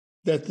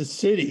that the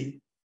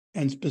city,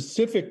 and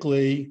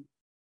specifically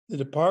the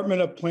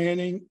Department of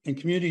Planning and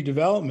Community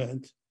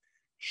Development,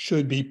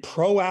 should be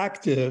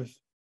proactive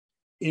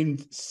in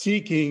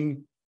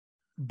seeking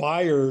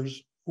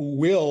buyers who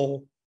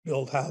will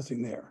build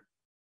housing there.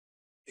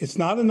 It's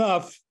not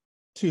enough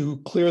to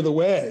clear the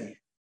way.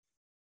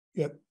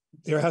 Yet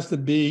there has to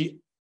be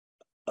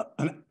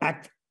an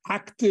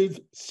active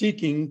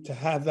seeking to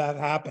have that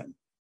happen.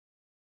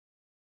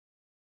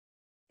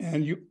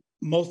 And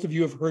most of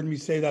you have heard me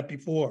say that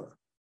before.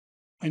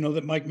 I know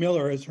that Mike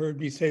Miller has heard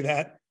me say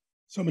that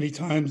so many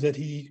times that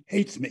he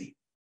hates me.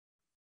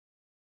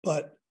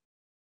 But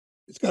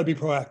it's got to be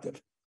proactive.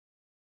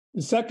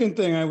 The second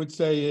thing I would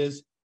say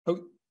is,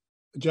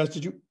 Jess,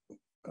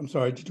 I'm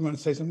sorry, did you want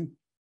to say something?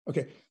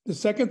 Okay, the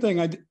second thing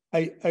I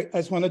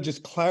just want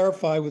to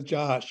clarify with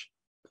Josh.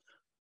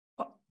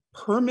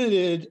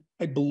 Permitted,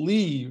 I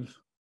believe,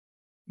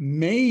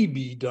 may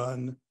be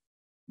done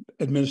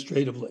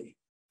administratively,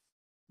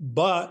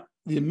 but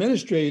the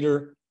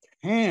administrator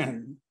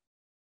can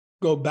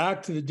go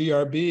back to the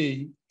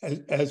DRB,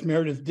 as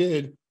Meredith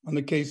did on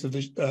the case of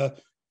the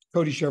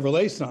Cody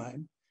Chevrolet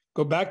sign,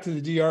 go back to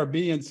the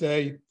DRB and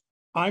say,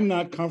 I'm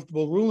not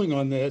comfortable ruling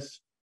on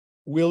this.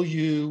 Will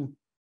you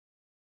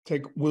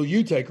take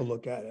a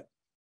look at it?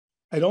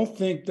 I don't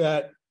think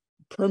that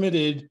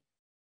permitted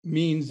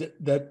means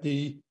that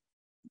the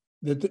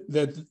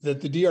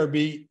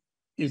DRB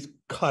is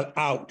cut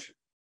out.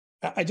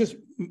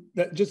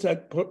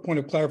 That point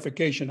of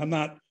clarification. I'm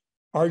not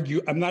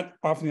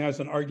offering that as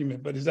an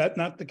argument, but is that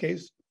not the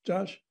case,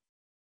 Josh?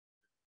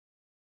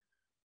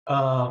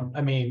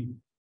 I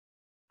mean,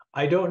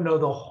 I don't know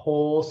the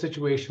whole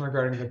situation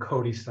regarding the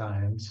Cody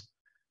signs.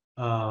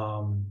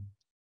 I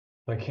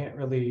can't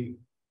really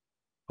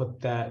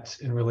put that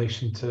in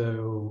relation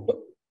to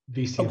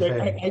VCFA.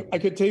 Okay, I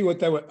could tell you what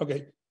that was.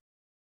 Okay.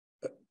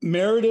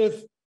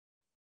 Meredith,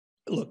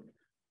 look,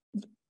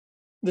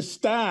 the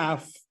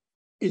staff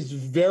is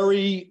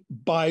very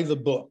by the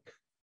book.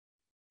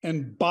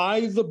 And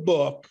by the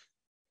book,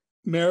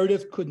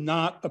 Meredith could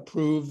not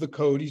approve the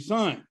Cody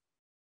sign.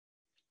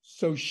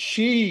 So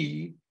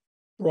she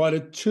brought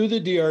it to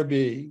the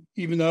DRB,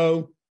 even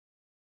though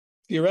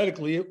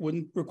theoretically it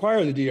wouldn't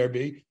require the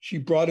DRB. She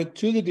brought it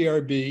to the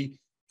DRB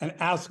and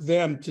asked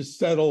them to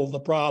settle the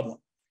problem.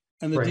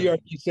 And the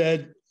DRB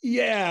said,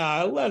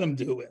 yeah, let them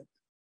do it.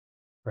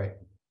 Right.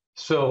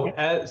 So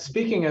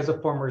speaking as a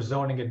former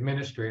zoning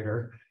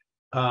administrator,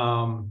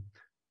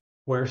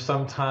 where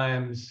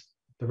sometimes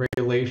the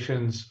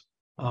regulations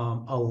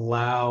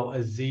allow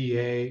a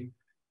ZA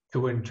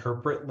to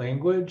interpret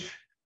language,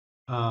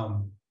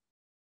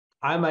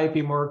 I might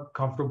be more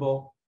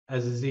comfortable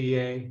as a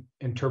ZA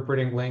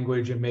interpreting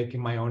language and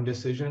making my own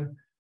decision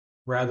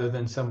rather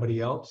than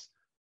somebody else.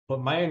 But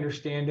my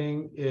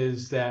understanding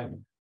is that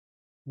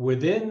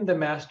within the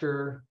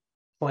master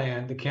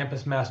plan, the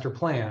campus master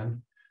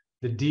plan,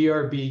 the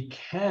DRB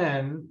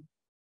can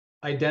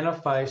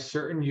identify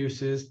certain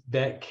uses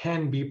that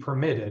can be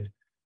permitted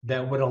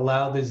that would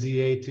allow the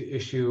ZA to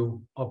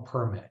issue a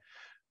permit.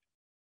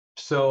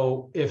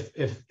 So if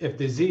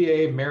the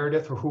ZA,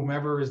 Meredith, or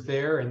whomever is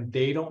there and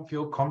they don't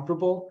feel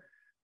comfortable,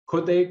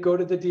 could they go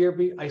to the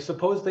DRB? I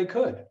suppose they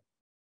could.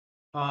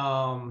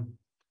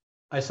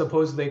 I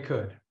suppose they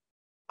could.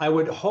 I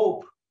would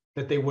hope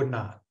that they would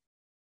not.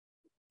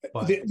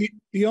 But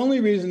the only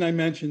reason I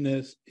mention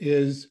this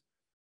is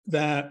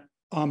that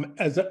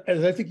as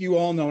I think you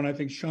all know, and I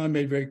think Sean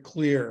made very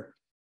clear,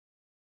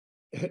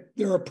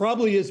 there are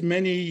probably as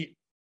many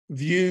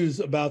views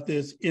about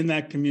this in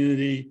that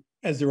community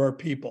as there are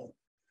people.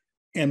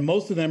 And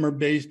most of them are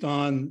based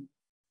on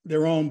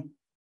their own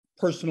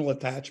personal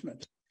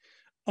attachment.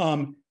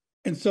 And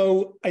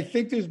so I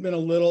think there's been a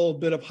little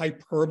bit of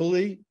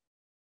hyperbole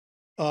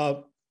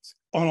on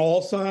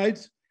all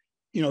sides.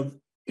 You know,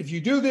 if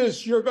you do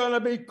this, you're going to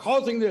be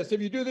causing this.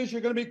 If you do this,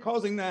 you're going to be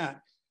causing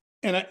that.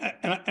 And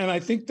I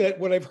think that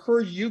what I've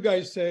heard you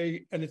guys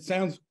say, and it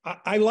sounds,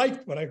 I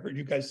liked what I heard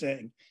you guys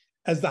saying,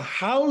 as the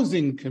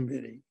housing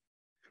committee,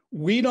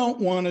 we don't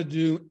want to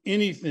do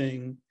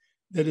anything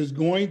that is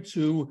going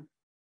to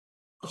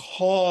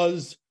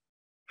cause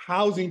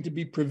housing to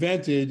be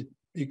prevented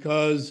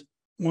because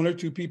one or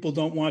two people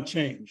don't want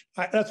change.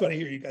 That's what I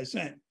hear you guys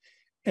saying.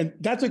 And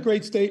that's a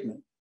great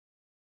statement.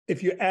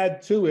 If you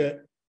add to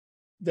it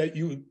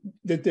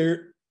that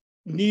there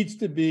needs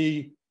to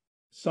be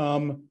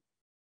some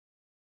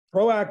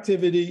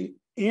proactivity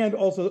and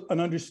also an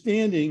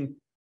understanding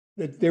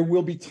that there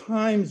will be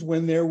times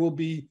when there will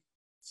be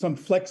some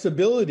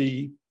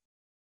flexibility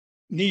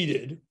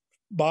needed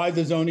by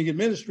the zoning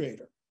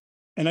administrator.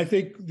 And I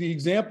think the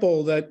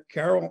example that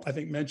Carol, I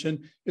think,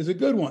 mentioned is a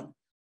good one.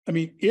 I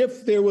mean,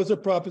 if there was a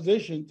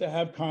proposition to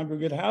have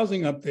congregate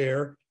housing up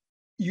there,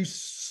 you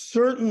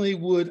certainly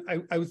would,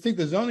 I would think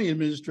the zoning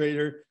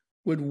administrator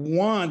would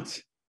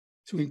want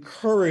to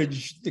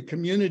encourage the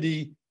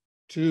community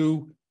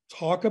to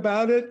talk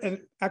about it and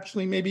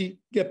actually maybe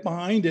get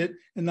behind it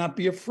and not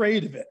be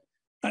afraid of it.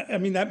 I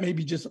mean, that may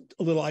be just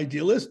a little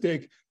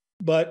idealistic,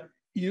 but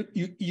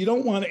you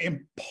don't want to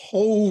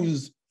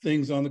impose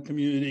things on the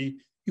community.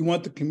 You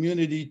want the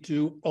community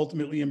to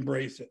ultimately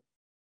embrace it.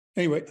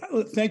 Anyway,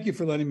 thank you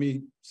for letting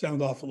me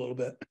sound off a little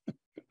bit.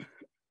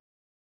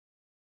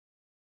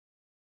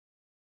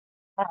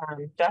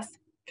 Jess,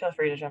 feel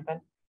free to jump in.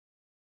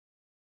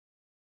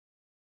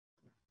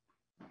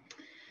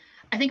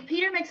 I think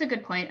Peter makes a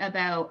good point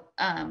about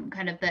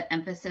kind of the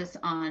emphasis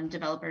on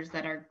developers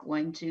that are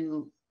going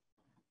to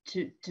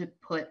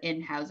put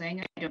in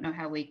housing. I don't know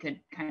how we could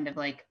kind of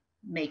like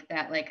make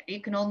that like you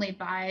can only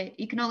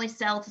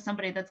sell to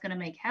somebody that's going to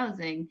make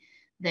housing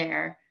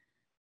there.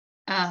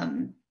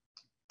 Oh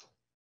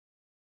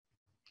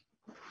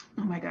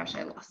my gosh,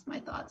 I lost my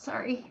thought.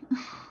 Sorry.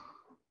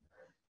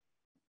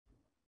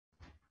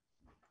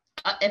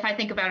 If I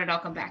think about it, I'll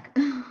come back.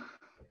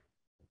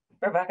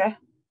 Rebecca?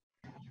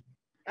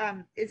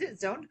 Is it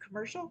zoned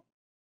commercial?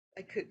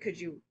 Like, could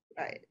you,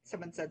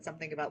 someone said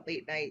something about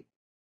late night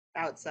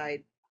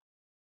outside.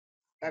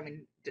 I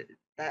mean,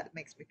 that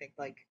makes me think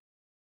like,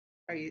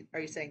 are you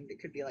saying it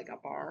could be like a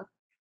bar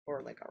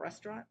or like a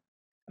restaurant?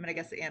 I mean, I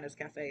guess Anna's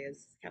Cafe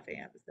is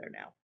there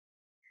now.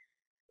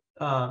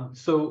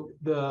 So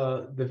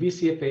the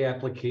VCFA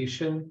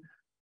application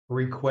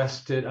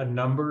requested a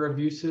number of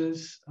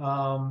uses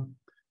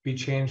be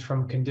changed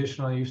from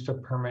conditional use to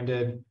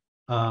permitted.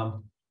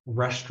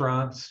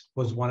 Restaurants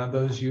was one of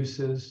those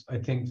uses. I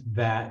think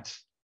that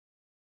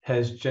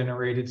has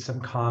generated some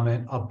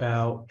comment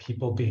about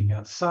people being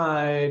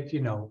outside,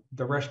 you know,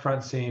 the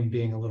restaurant scene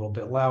being a little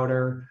bit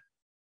louder.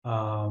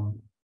 So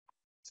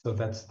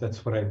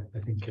that's what I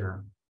think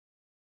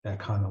that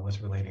comment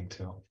was relating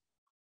to.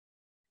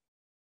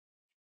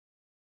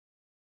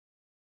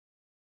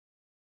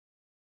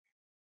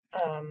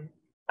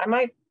 I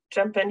might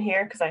jump in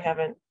here because I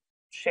haven't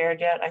shared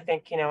yet. I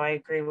think, I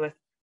agree with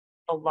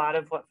a lot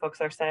of what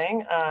folks are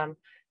saying.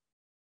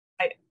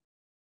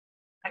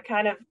 I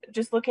kind of,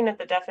 just looking at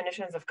the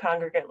definitions of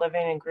congregate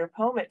living and group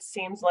home, it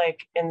seems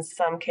like in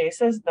some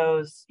cases,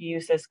 those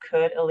uses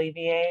could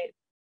alleviate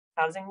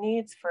housing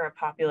needs for a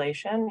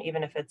population,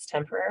 even if it's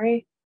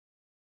temporary.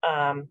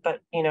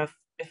 But,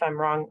 if I'm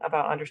wrong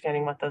about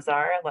understanding what those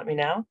are, let me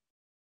know.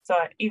 So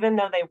even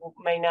though they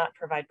may not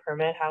provide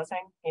permanent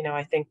housing,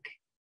 I think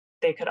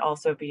they could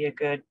also be a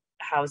good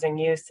housing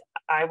use.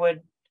 I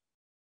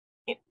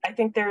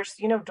think there's,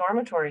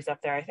 dormitories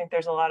up there. I think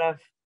there's a lot of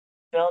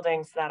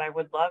buildings that I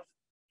would love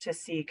to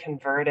see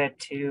converted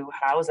to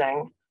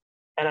housing.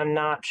 And I'm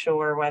not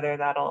sure whether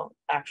that'll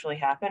actually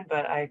happen,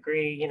 but I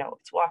agree,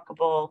 it's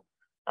walkable.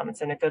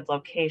 It's in a good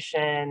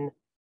location.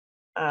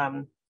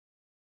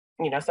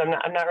 So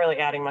I'm not really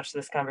adding much to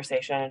this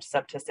conversation,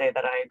 except to say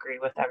that I agree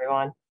with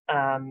everyone.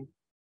 And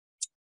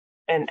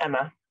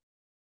Emma.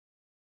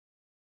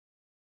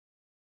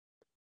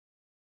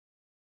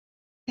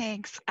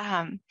 Thanks.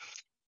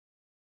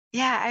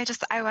 Yeah,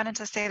 I wanted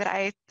to say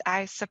that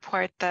I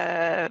support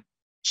the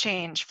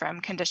change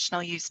from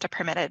conditional use to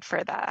permitted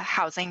for the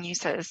housing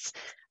uses.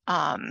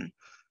 I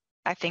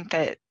think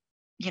that,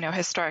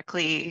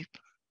 historically,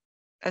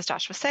 as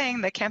Josh was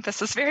saying, the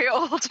campus is very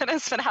old and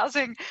has been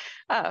housing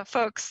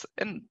folks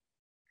and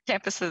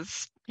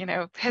campuses,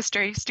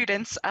 history,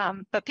 students,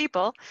 but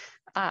people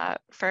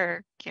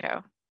for,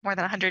 more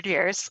than 100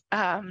 years.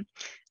 And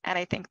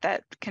I think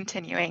that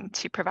continuing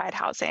to provide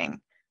housing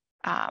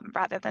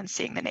rather than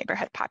seeing the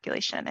neighborhood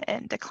population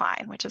in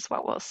decline, which is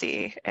what we'll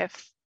see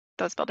if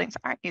those buildings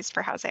aren't used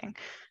for housing.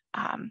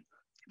 I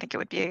think it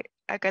would be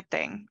a good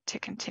thing to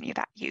continue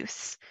that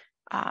use.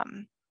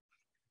 And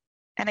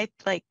I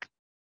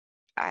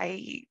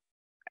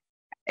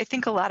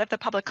think a lot of the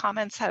public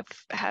comments have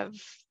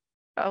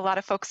a lot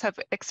of folks have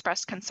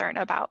expressed concern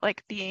about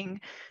being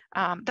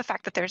the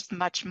fact that there's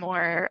much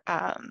more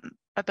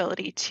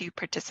ability to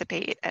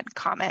participate and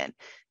comment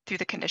through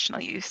the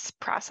conditional use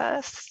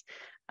process.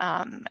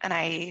 And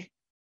I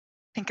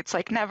think it's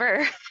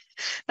never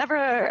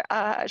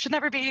should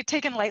never be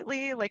taken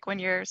lightly, when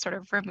you're sort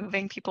of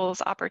removing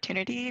people's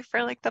opportunity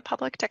for the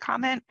public to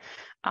comment.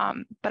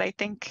 But I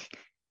think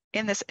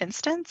in this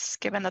instance,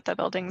 given that the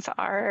buildings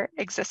are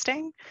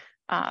existing,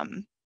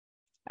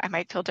 I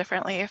might feel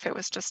differently if it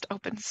was just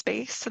open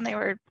space and they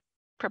were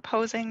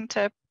proposing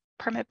to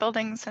permit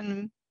buildings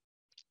and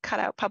cut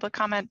out public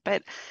comment,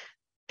 but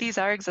these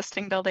are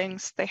existing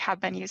buildings. They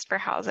have been used for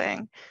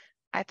housing.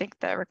 I think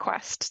the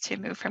request to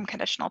move from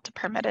conditional to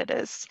permitted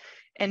is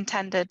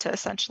intended to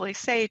essentially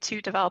say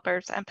to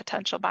developers and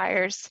potential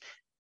buyers,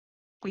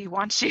 we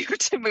want you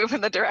to move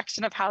in the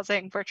direction of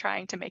housing. We're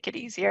trying to make it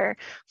easier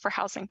for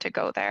housing to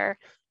go there,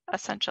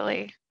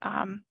 essentially.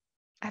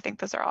 I think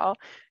those are all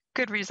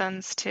good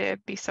reasons to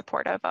be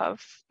supportive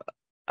of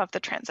the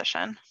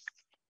transition.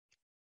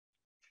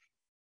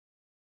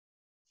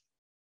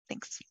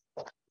 Thanks.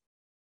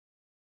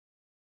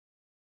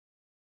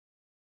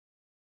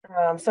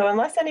 So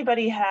unless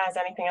anybody has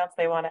anything else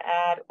they want to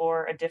add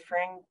or a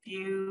differing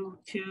view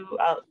to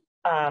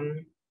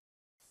add,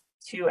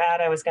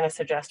 I was going to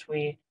suggest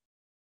we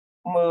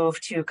move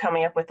to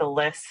coming up with a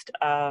list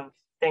of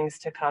things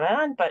to comment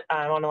on, but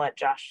I want to let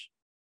Josh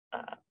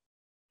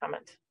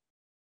comment.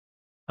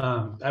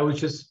 I was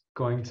just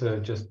going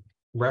to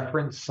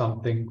reference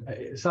something.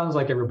 It sounds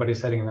like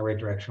everybody's heading in the right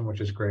direction,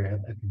 which is great. I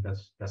think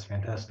that's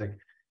fantastic.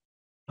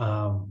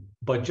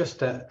 But just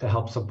to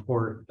help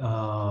support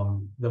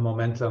the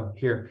momentum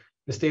here,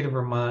 the state of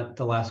Vermont,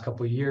 the last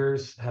couple of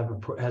years,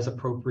 has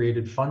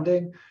appropriated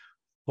funding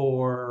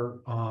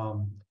for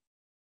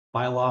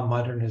bylaw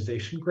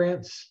modernization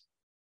grants,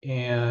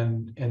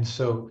 and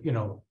so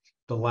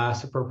the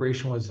last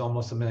appropriation was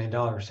almost $1 million,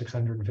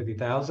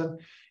 $650,000.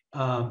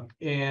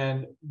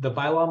 And the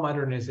bylaw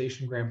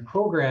modernization grant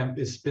program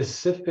is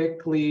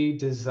specifically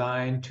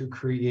designed to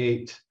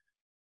create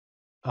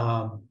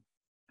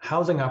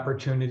housing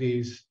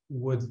opportunities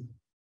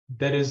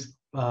that is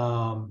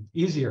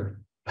easier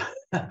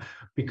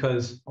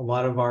because a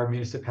lot of our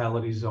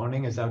municipality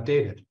zoning is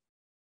outdated.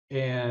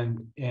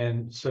 And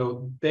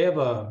so they have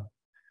a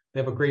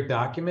great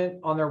document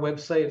on their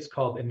website. It's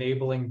called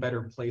Enabling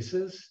Better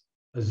Places,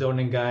 a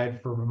zoning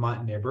guide for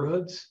Vermont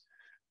neighborhoods.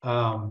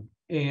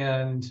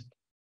 And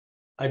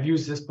I've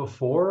used this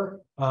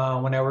before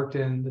when I worked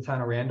in the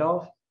town of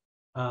Randolph.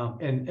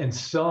 And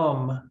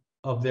some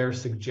of their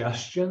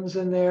suggestions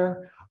in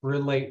there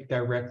relate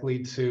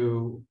directly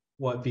to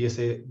what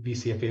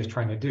VCFA is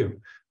trying to do.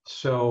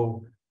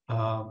 So,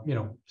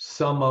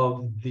 some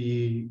of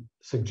the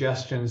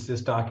suggestions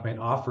this document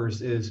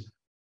offers is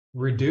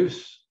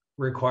reduce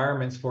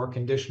requirements for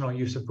conditional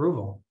use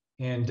approval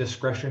and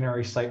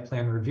discretionary site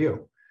plan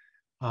review,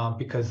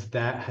 because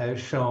that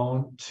has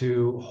shown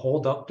to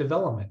hold up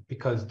development,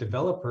 because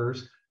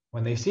developers,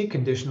 when they see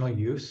conditional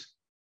use,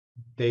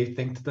 they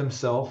think to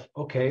themselves,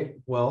 okay,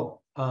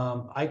 well,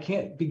 I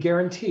can't be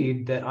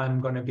guaranteed that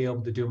I'm going to be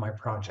able to do my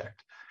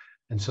project.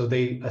 And so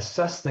they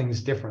assess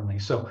things differently.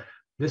 So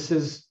this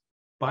is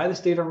by the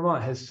state of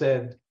Vermont has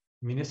said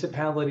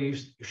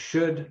municipalities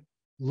should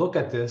look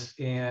at this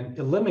and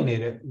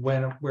eliminate it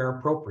where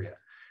appropriate.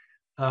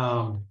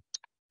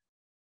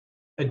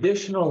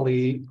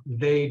 Additionally,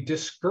 they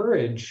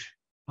discourage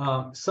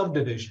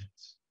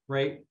subdivisions,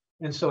 right?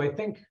 And so I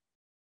think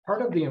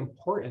part of the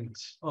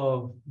importance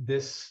of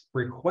this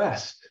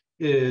request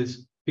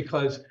is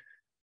because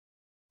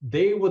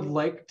they would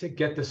like to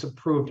get this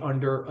approved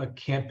under a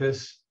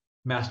campus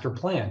master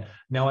plan.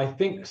 Now, I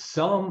think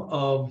some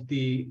of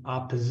the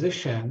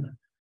opposition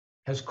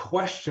has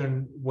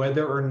questioned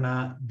whether or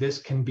not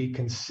this can be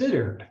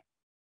considered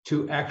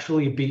to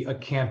actually be a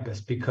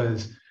campus,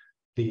 because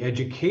the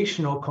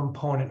educational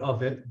component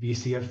of it,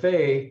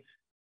 VCFA,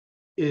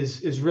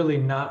 is really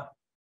not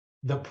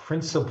the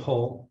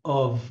principle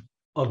of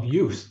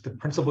use, the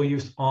principal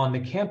use on the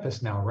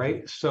campus now,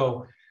 right?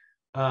 So,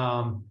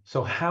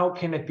 so how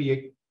can it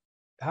be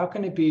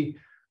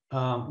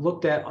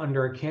looked at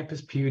under a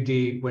campus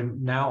PUD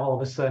when now all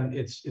of a sudden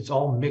it's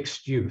all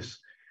mixed use?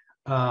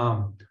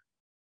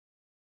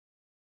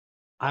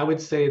 I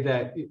would say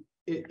that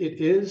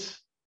it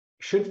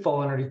should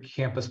fall under the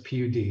campus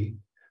PUD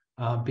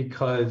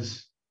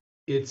because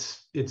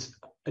it's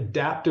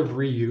adaptive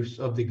reuse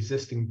of the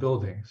existing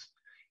buildings,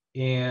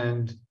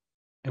 and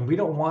we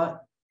don't want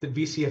the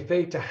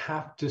VCFA to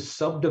have to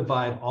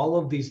subdivide all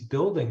of these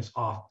buildings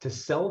off to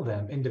sell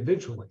them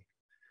individually.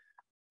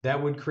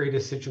 That would create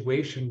a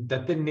situation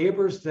that the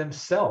neighbors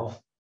themselves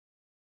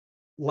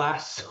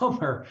last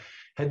summer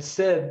had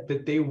said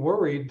that they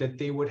worried that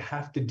they would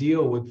have to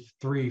deal with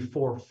 3,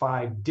 4,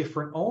 5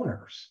 different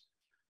owners.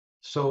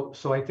 So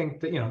I think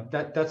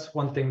that, that's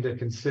one thing to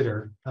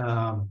consider.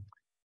 And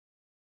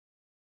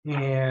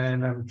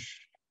I'm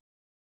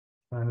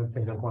trying to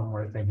think of one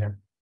more thing here.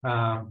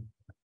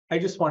 I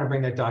just want to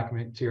bring that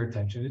document to your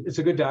attention. It's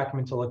a good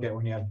document to look at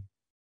when you have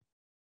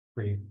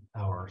 3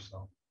 hours.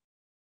 So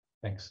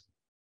thanks.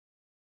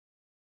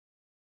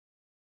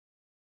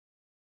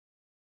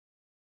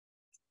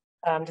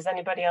 Does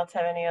anybody else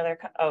have any other?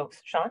 Oh,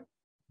 Sean?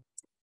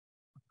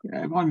 Yeah,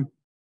 I have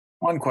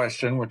one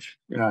question, which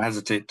I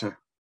hesitate to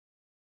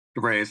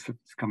raise.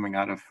 It's coming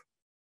out of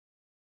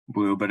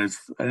blue, but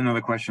I know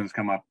the question has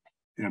come up,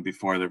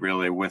 before that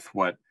really with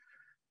what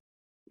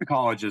the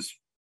college has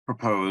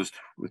proposed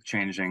with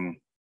changing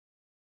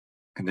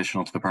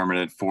conditional to the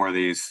permitted for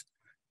these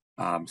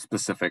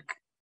specific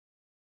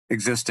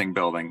existing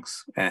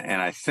buildings,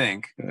 and I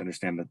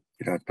understand that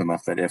it's been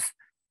left that if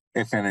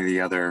any of the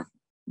other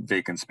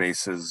vacant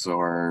spaces,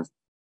 or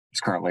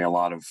there's currently a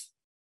lot of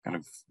kind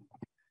of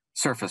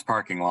surface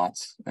parking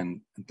lots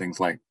and things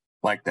like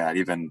that,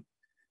 even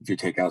if you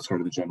take out sort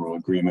of the general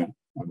agreement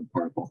on the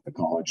part of both the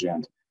college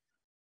and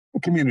the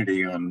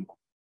community on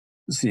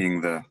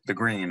seeing the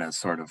green as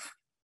sort of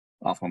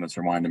off limits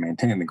or wanting to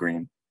maintain the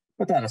green.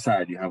 But that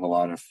aside, you have a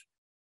lot of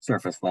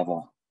surface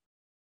level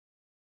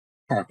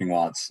parking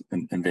lots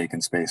and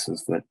vacant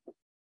spaces that,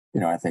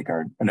 I think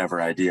are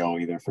never ideal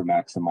either for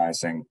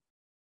maximizing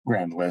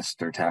grand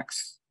list or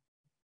tax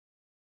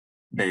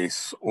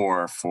base,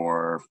 or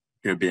for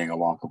being a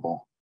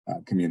walkable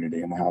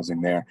community and the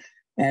housing there.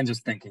 And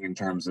just thinking in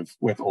terms of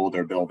with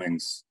older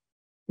buildings,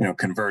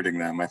 converting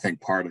them, I think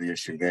part of the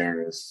issue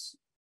there is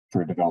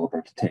for a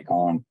developer to take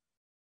on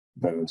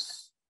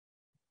those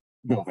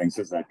buildings.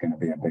 Is that going to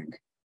be a big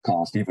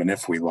cost, even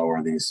if we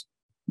lower these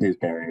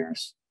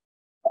barriers?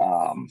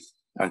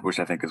 Which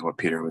I think is what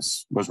Peter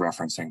was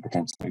referencing,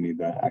 potentially need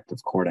that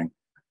active courting.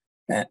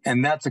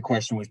 And that's a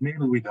question which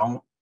maybe we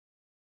don't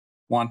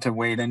want to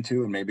wade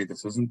into, and maybe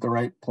this isn't the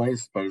right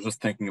place, but I was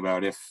just thinking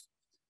about if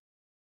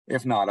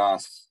not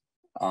us,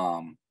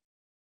 then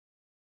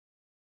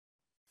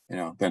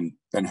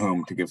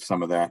whom to give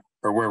some of that,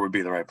 or where would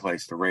be the right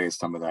place to raise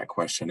some of that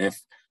question,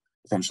 if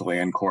potentially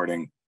in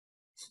courting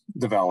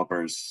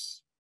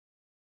developers,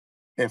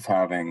 if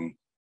having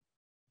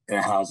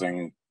a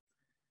housing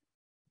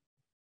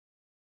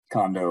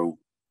condo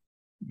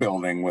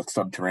building with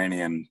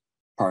subterranean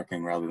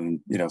parking rather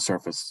than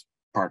surface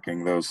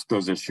parking, those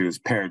issues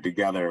paired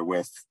together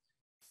with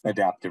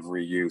adaptive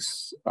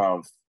reuse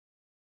of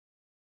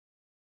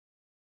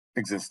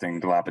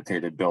existing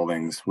dilapidated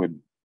buildings, would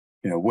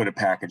a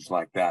package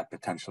like that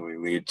potentially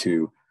lead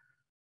to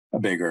a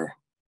bigger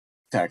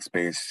tax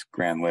base,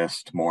 grand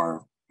list,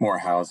 more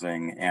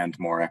housing, and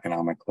more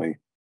economically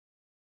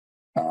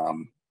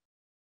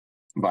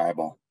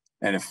viable?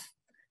 And if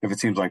it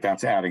seems like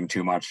that's adding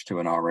too much to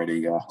an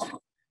already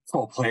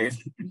full plate,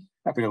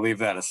 happy to leave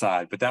that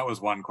aside. But that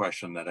was one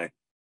question that I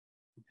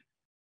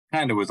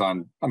kind of was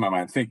on my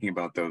mind, thinking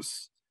about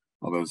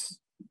all those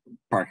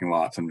parking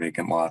lots and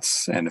vacant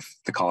lots, and if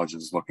the college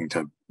is looking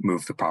to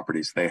move the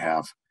properties they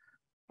have,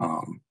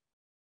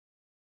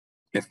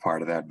 if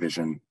part of that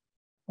vision,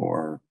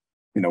 or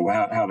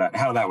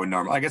how that would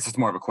normally, I guess it's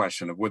more of a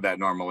question of would that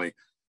normally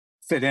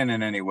fit in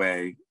any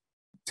way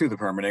to the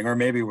permitting, or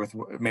maybe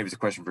it's a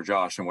question for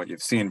Josh and what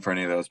you've seen for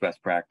any of those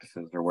best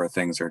practices, or where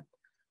things are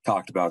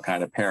talked about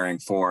kind of pairing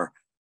for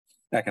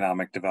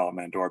economic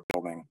development or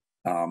building,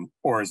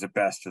 or is it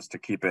best just to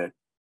keep it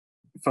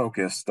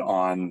focused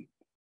on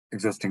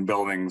existing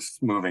buildings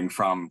moving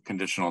from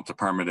conditional to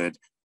permitted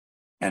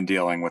and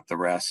dealing with the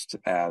rest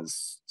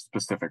as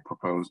specific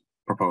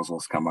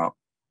proposals come up.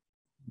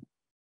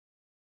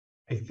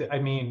 I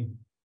mean,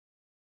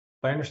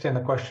 if I understand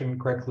the question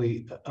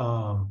correctly,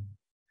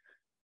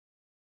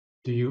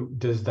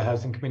 does the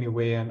housing committee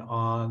weigh in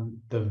on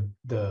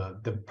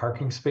the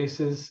parking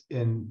spaces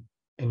in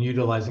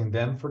utilizing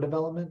them for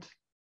development?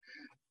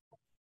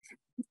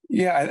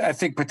 Yeah, I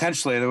think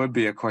potentially there would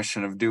be a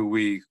question of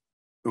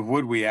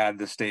would we add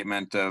the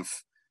statement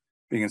of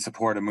being in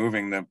support of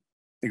moving the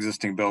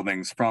existing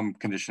buildings from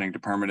conditioning to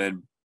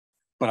permitted,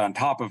 but on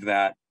top of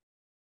that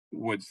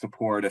would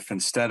support if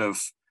instead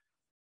of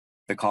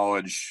the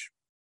college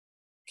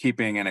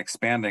keeping and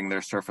expanding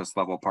their surface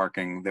level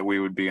parking, that we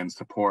would be in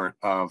support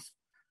of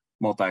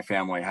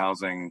multifamily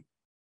housing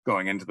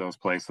going into those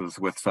places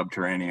with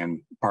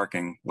subterranean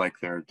parking like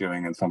they're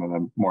doing in some of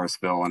the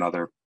Morrisville and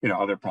other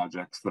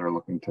projects that are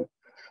looking to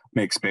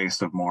make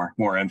space of more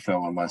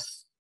infill and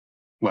less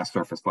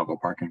surface level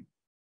parking.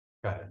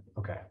 Got it.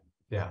 Okay.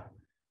 Yeah.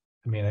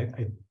 I mean,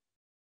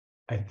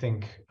 I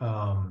think,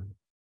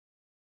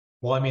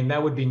 well, I mean,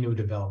 that would be new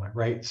development,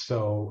 right?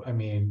 So, I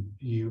mean,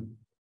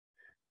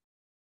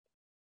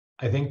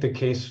 I think the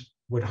case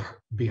would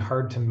be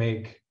hard to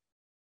make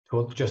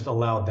to just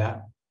allow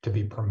that to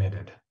be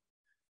permitted.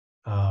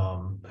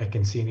 I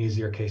can see an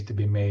easier case to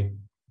be made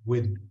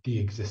with the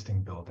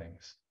existing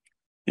buildings.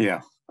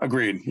 Yeah,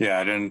 agreed. Yeah,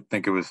 I didn't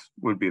think it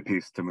would be a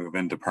piece to move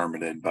into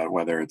permitted, but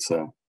whether it's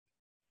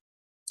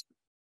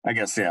I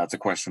guess, yeah, it's a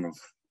question of,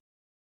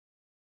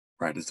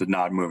 right, is it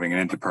not moving it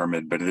into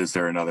permit, but is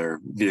there another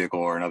vehicle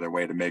or another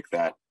way to make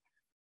that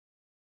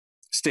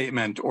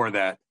statement or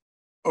that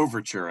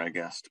overture, I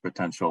guess, to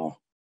potential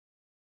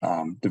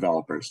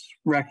developers,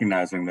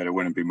 recognizing that it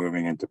wouldn't be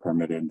moving into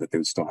permitted, that they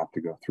would still have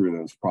to go through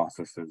those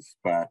processes,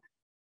 but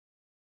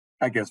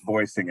I guess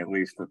voicing at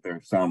least that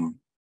there's some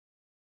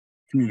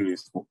community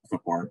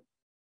support,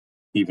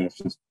 even if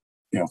it's just,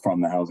 from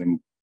the housing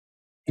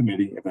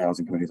committee, if the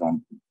housing committee is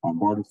on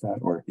board with that,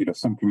 or,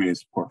 some community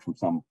support from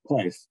some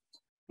place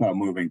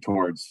moving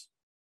towards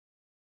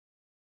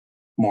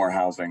more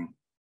housing,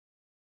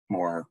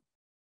 more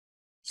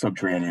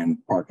subterranean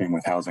parking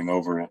with housing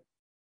over it,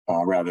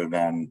 rather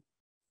than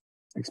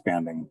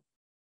expanding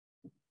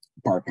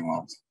parking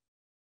lots,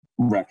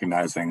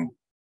 recognizing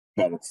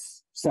that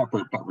it's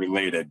separate but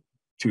related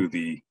to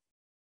the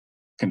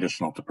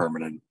conditional to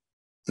permanent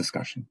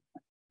discussion.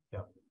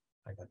 Yeah,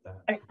 I got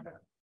that.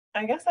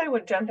 I guess I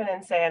would jump in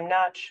and say I'm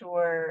not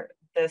sure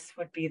this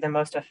would be the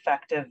most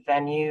effective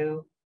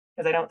venue,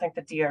 because I don't think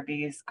the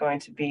DRB is going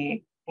to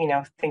be,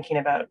 thinking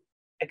about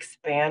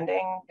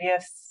expanding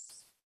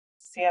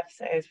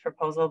CFCA's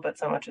proposal, but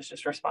so much is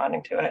just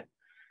responding to it.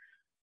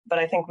 But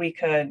I think we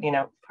could,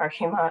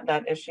 parking lot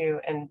that issue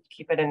and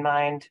keep it in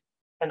mind.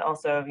 And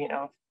also,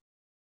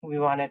 we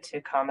wanted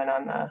to comment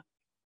on the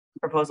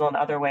proposal in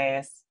other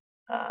ways.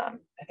 I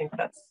think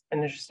that's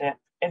an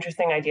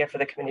interesting idea for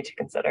the committee to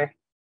consider.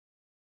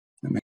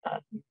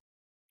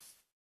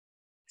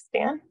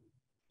 Stan?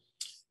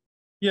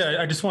 Yeah,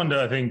 I just wanted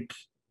to, I think,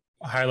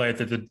 highlight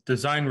that the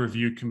design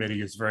review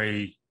committee is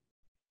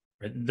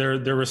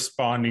they're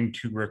responding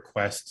to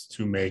requests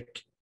to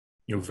make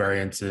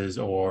variances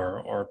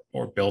or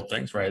build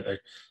things, right?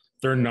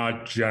 They're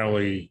not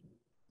generally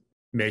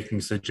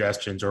making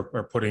suggestions or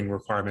putting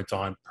requirements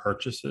on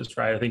purchases,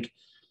 right? I think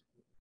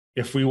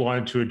if we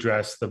wanted to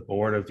address the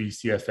board of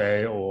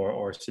VCFA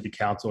or city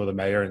council or the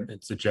mayor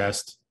and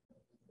suggest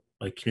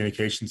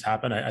communications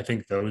happen, I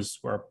think those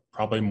were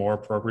probably more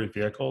appropriate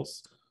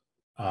vehicles.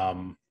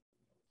 I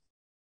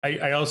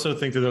also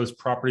think that those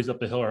properties up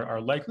the hill are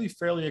likely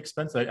fairly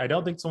expensive. I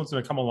don't think someone's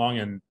going to come along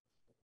and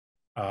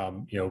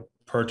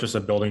purchase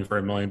a building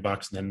for $1 million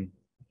and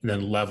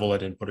then level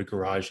it and put a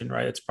garage in,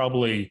 right? It's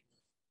probably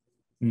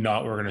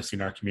not what we're going to see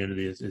in our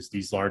community is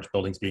these large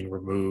buildings being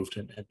removed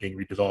and being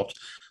redeveloped.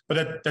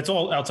 But that's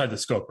all outside the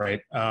scope,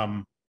 right?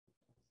 I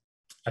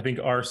think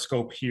our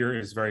scope here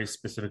is very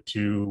specific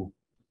to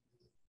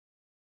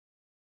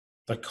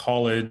the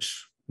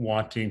college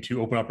wanting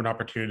to open up an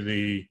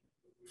opportunity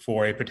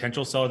for a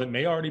potential seller that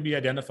may already be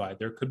identified.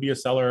 There could be a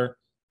seller,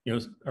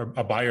 or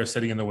a buyer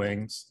sitting in the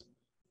wings.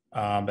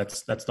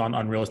 That's not an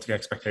unrealistic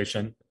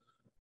expectation.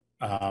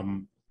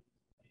 But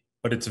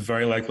it's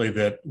very likely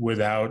that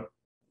without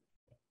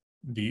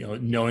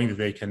knowing that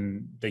they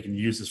can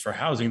use this for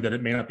housing, that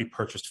it may not be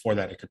purchased for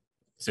that. It could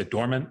sit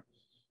dormant.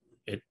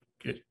 It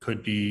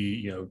could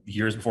be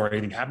years before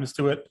anything happens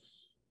to it.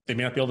 They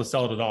may not be able to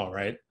sell it at all,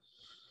 right?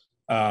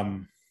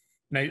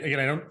 And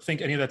I don't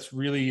think any of that's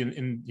really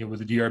in with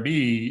the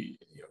DRB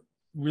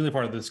really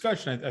part of the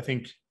discussion. I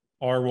think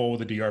our role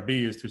with the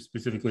DRB is to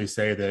specifically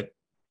say that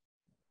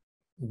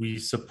we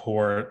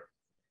support,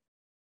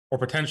 or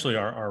potentially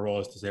our role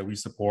is to say we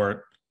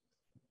support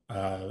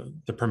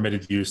the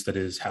permitted use that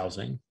is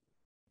housing,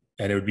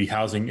 and it would be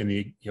housing in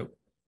the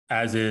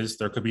as is.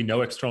 There could be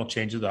no external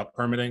changes without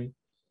permitting.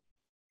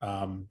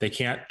 They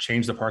can't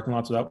change the parking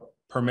lots without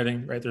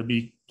permitting, right? There'd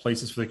be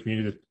places for the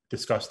community to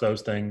discuss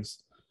those things.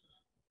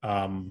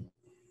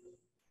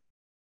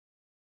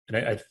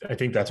 And I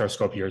think that's our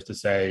scope here, is to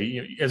say,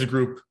 you know, as a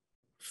group,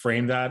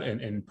 frame that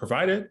and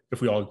provide it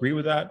if we all agree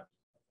with that.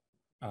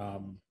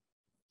 And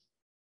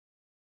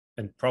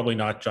probably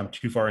not jump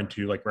too far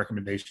into like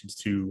recommendations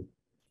to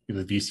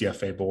either the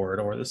VCFA board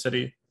or the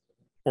city,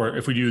 or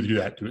if we do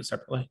that, do it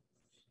separately.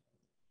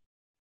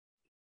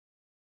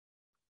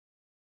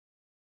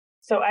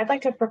 So I'd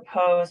like to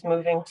propose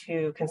moving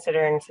to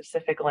considering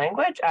specific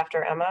language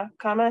after Emma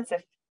comments,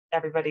 if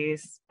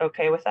everybody's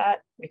okay with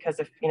that, because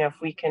if we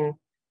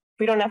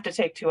don't have to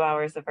take 2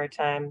 hours of our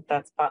time,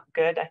 that's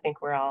good. I think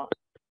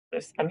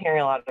I'm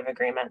hearing a lot of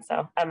agreement.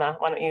 So Emma,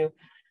 why don't you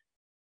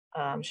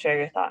share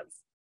your thoughts?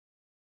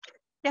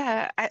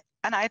 Yeah,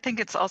 I think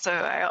it's also,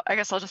 I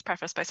guess I'll just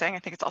preface by saying I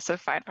think it's also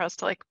fine for us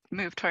to like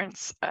move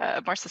towards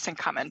a more succinct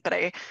comment, but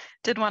I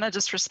did want to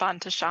just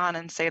respond to Sean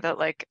and say that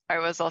like I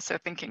was also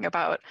thinking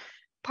about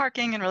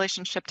parking in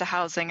relationship to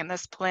housing in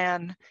this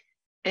plan.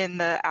 In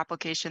the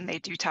application, they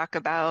do talk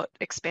about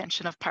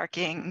expansion of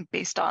parking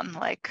based on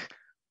like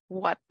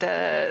what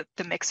the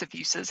mix of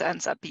uses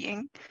ends up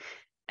being.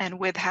 And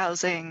with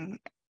housing,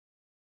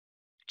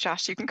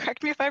 Josh, you can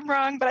correct me if I'm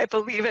wrong, but I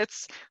believe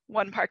it's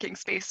 1 parking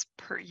space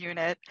per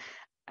unit.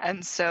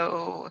 And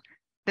so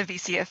the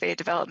VCFA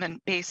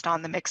development based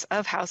on the mix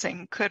of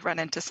housing could run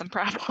into some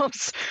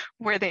problems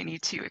where they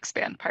need to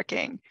expand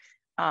parking.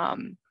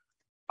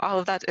 All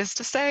of that is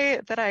to say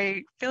that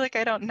I feel like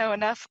I don't know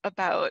enough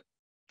about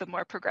the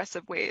more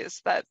progressive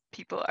ways that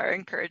people are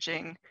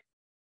encouraging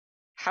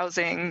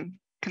housing,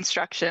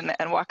 construction,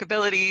 and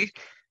walkability.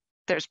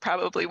 There's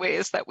probably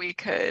ways that we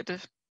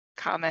could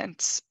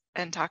comment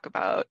and talk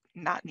about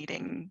not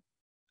needing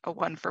a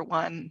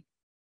 1-for-1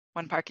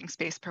 parking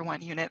space per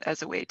 1 unit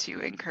as a way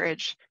to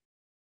encourage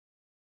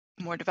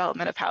more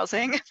development of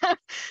housing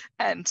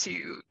and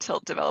to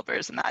tilt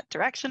developers in that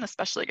direction,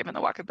 especially given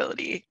the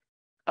walkability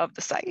of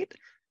the site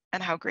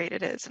and how great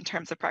it is in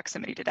terms of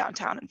proximity to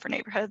downtown and for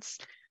neighborhoods.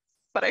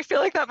 But I feel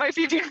like that might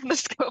be beyond the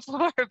scope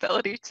of our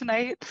ability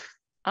tonight.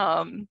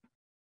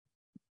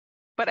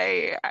 But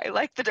I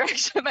like the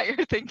direction that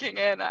you're thinking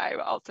in. I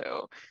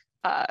also,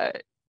 I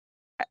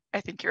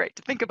think you're right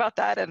to think about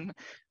that. And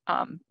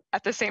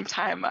at the same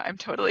time, I'm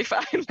totally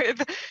fine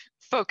with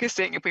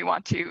focusing, if we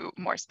want to,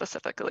 more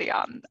specifically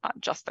on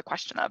just the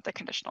question of the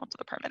conditional to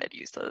the permitted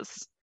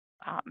uses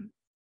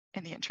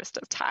in the interest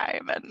of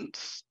time and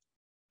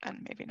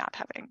maybe not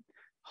having a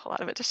whole lot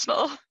of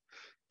additional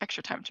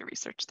extra time to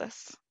research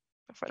this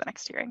before the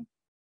next hearing.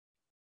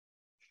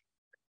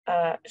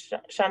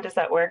 Sean, does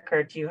that work,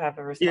 or do you have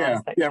a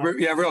response? Yeah,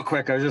 real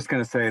quick. I was just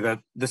going to say that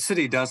the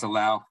city does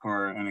allow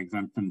for an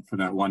exemption for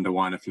that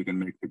 1-to-1 if you can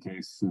make the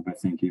case of, I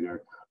think,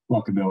 either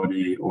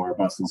walkability or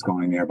buses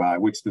going nearby,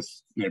 which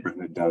this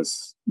neighborhood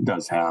does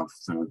have.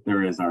 So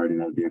there is already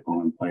that vehicle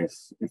in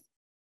place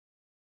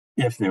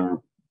if they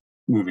were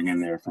moving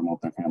in there for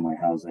multifamily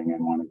housing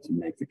and wanted to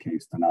make the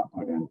case to not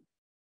put in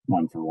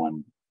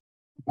 1-for-1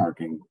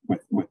 parking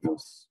with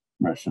those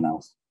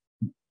rationales.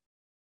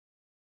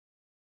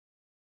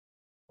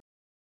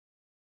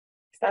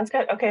 Sounds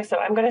good. Okay, so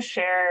I'm going to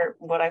share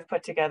what I've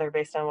put together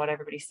based on what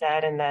everybody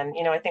said. And then,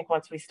 I think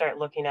once we start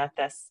looking at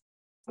this,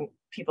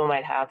 people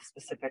might have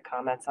specific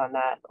comments on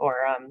that or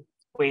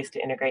ways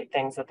to integrate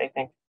things that they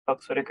think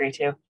folks would agree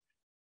to.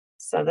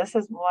 So this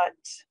is what,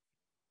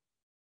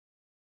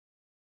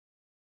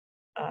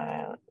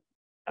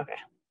 okay.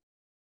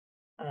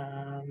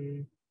 I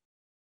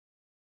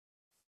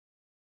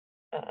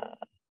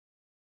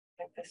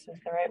think this is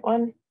the right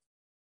one.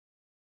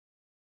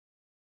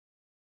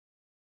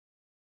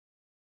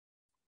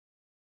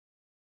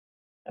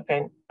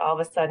 Okay, all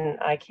of a sudden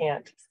I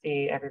can't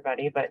see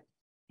everybody, but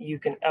you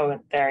can, oh,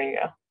 there you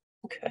go.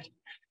 Good.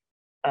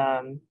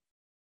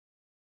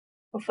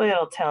 Hopefully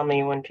it'll tell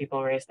me when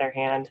people raise their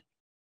hand.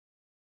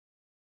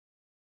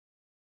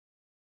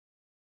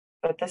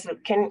 But this is,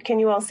 can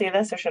you all see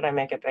this, or should I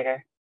make it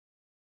bigger?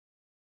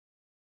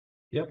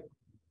 Yep.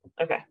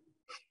 Okay.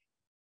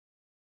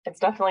 It's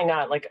definitely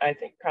not, like, I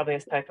think probably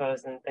has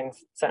typos and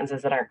things,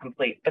 sentences that aren't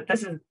complete, but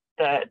this is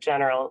the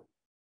general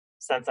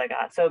sense I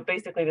got. So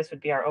basically this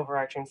would be our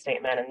overarching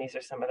statement, and these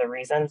are some of the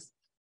reasons.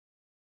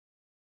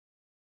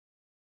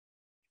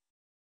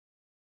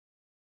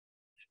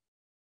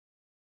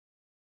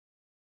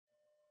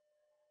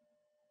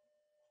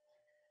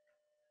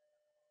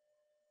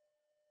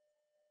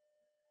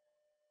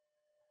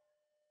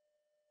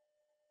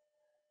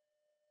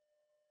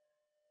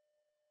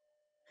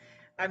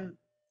 I'm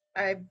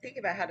thinking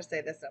about how to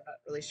say this. I'm not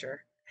really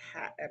sure.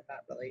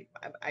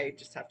 I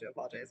just have to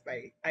apologize.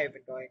 I have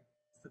been going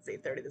since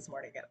 8:30 this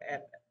morning,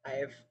 and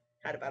I've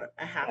had about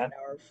a half an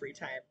hour of free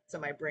time, so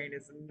my brain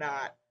is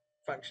not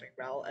functioning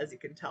well, as you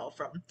can tell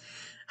from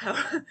how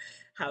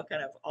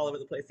kind of all over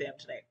the place I am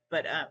tonight.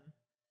 But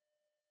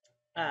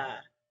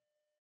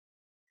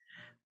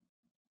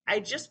I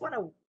just want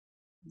to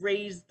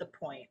raise the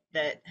point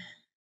that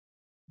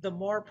the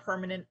more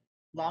permanent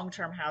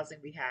long-term housing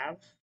we have,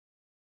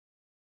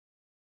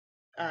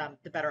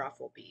 the better off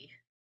we'll be.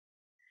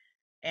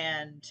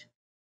 And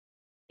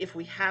if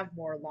we have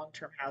more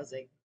long-term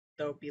housing,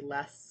 there'll be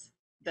less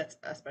that's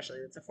especially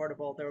that's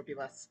affordable, there will be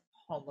less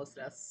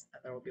homelessness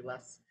and there will be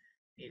less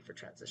need for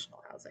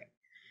transitional housing.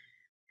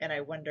 And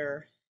I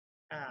wonder,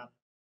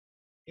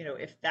 you know,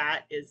 if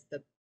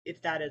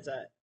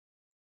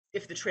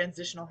the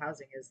transitional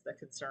housing is the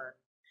concern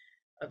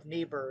of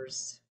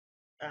neighbors,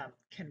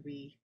 can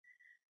we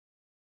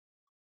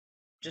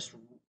just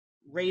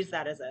raise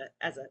that as a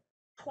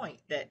point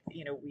that,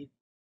 you know,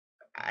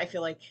 I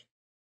feel like,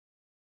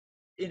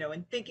 you know,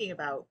 in thinking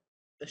about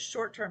the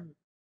short-term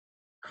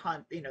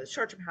the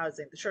short-term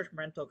housing, the short-term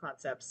rental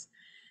concepts,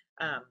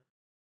 I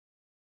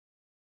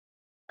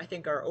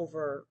think our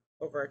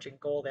overarching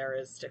goal there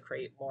is to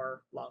create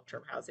more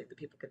long-term housing that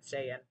people can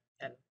stay in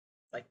and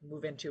like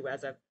move into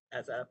as a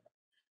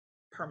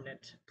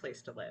permanent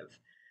place to live.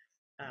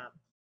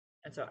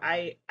 And so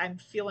I'm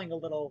feeling a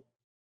little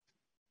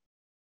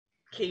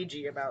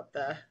cagey about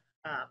the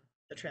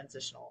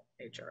transitional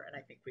nature, and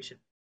I think we should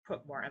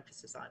put more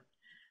emphasis on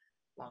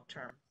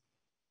long-term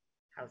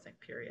housing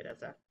period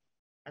as a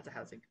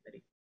housing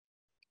committee.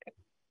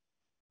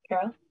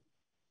 Carol?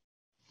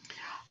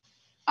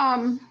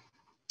 I'm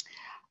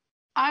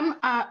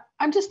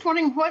just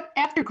wondering, what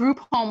after group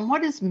home,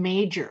 what is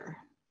major?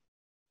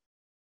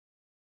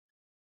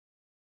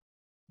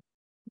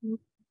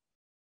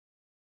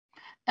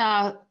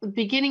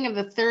 Beginning of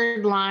the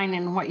third line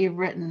in what you've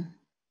written.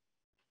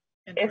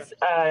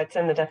 It's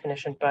in the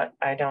definition, but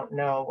I don't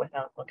know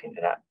without looking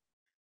it up.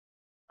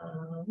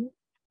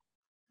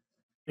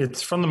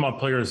 It's from the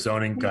Montpelier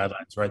zoning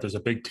guidelines, right? There's a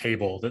big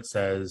table that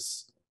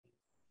says,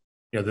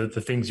 you know,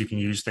 the things you can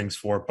use things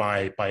for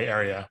by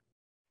area.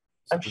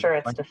 So I'm sure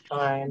it's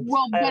defined.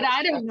 Well, but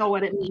I don't know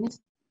what it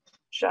means.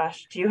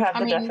 Josh, do you have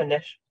the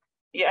definition?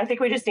 Yeah, I think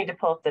we just need to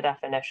pull up the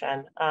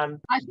definition. I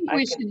think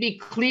we should be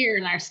clear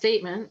in our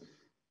statement.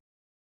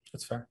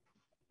 That's fair.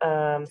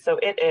 So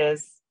it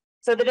is.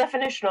 So the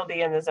definition will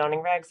be in the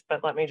zoning regs,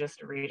 but let me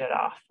just read it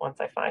off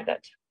once I find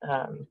it.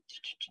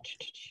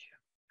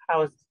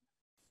 How is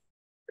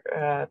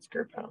it's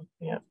group home?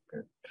 Yeah,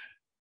 group.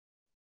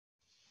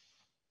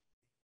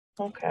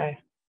 Okay,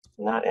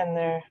 not in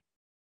there.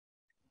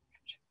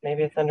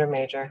 Maybe it's under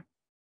major.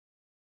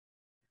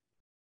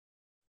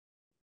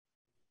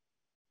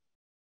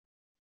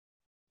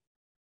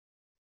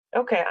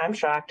 Okay, I'm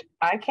shocked.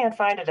 I can't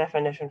find a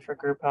definition for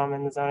group home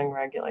in the zoning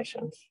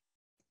regulations.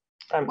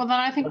 Well, then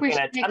I think we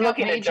should I'm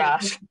looking at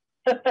Josh.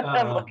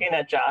 I'm looking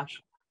at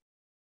Josh.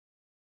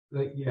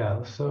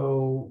 Yeah,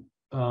 so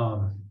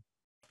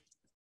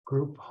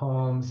group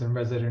homes and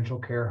residential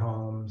care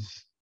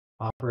homes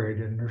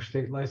operated under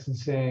state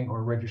licensing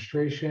or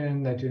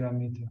registration that do not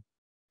meet the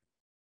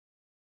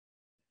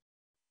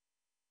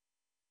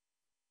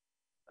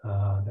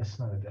that's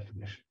not a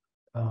definition.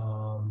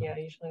 Yeah,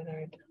 usually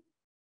they're.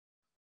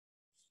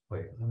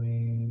 Wait, let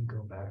me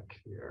go back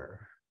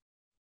here.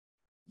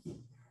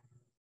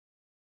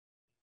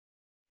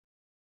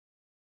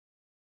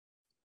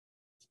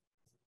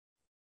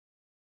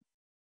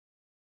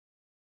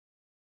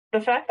 The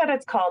fact that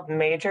it's called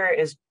major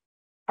is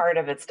part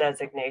of its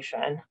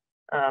designation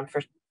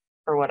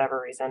for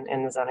whatever reason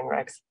in the zoning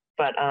regs.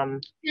 But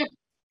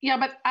yeah,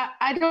 but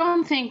I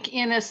don't think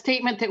in a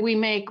statement that we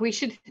make, we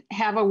should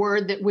have a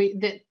word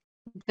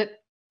that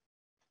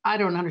I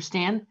don't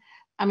understand.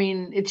 I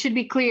mean, it should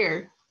be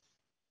clear.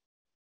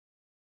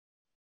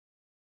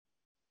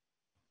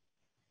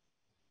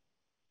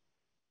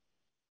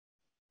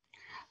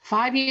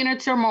 Five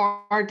units or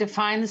more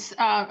defines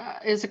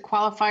is a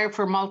qualifier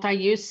for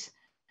multi-use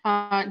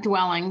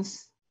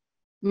dwellings.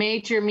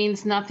 Major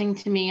means nothing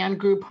to me on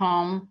group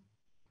home.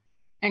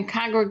 And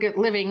congregate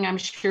living, I'm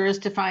sure, is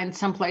defined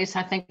someplace.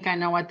 I think I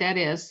know what that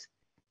is.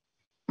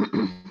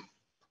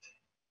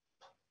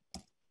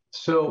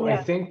 So yeah.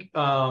 I think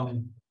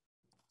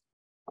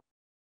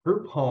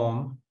group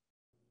home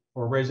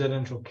or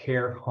residential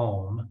care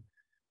home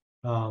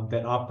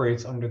that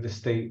operates under the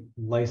state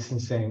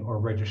licensing or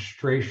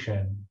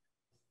registration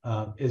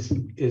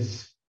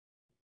is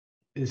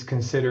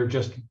considered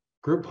just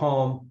group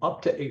home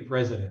up to 8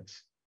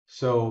 residents.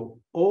 So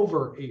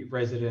over 8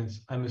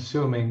 residents, I'm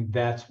assuming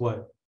that's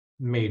what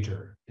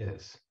major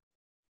is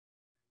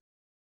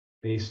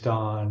based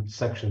on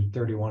section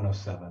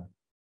 3107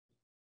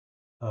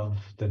 of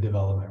the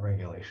development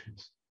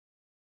regulations.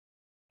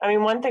 I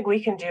mean, one thing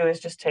we can do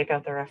is just take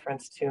out the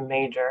reference to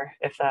major,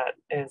 if that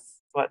is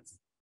what's.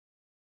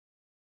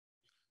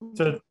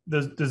 So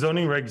the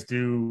zoning regs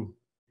do,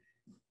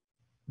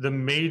 the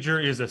major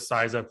is a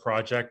size of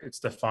project. It's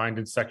defined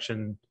in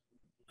section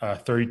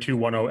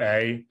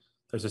 3210A.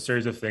 There's a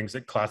series of things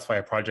that classify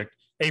a project.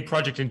 A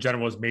project in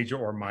general is major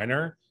or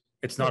minor.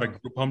 It's not a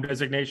group home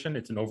designation.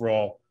 It's an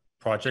overall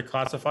project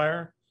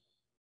classifier.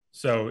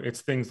 So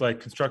it's things like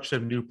construction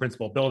of new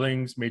principal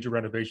buildings, major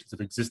renovations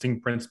of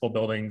existing principal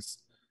buildings,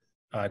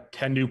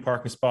 10 new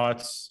parking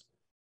spots,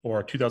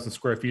 or 2,000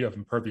 square feet of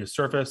impervious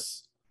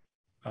surface,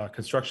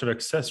 construction of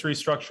accessory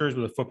structures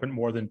with a footprint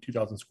more than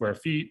 2,000 square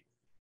feet,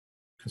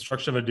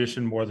 construction of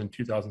addition more than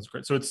 2,000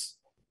 square. So it's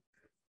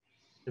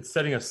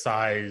setting a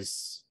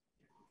size,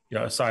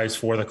 a size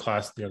for the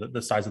class,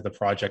 the size of the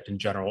project in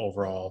general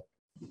overall.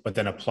 but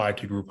then applied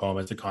to group home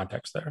as the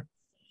context there.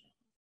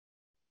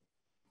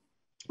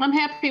 I'm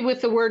happy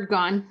with the word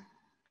gone.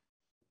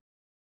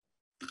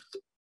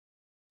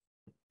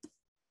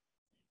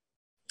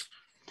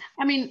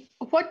 I mean,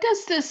 what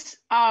does this,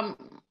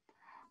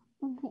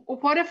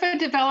 what if a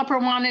developer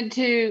wanted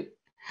to,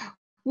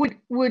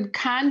 would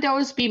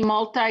condos be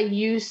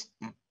multi-use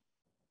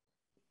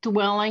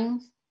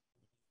dwellings?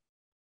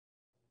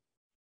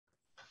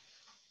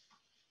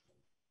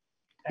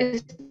 They're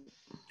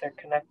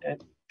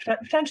connected.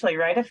 Potentially,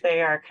 right? If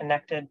they are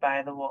connected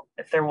by the wall,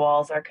 if their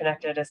walls are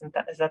connected, is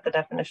that the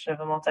definition of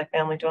a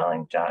multifamily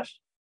dwelling, Josh?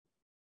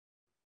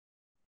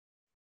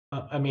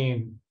 I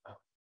mean,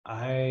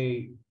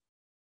 I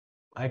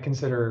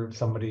consider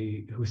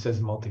somebody who says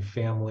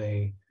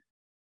multifamily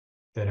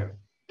that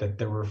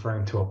they're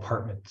referring to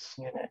apartments.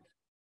 Unit.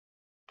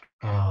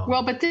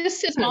 Well, but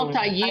this is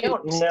multi-use. I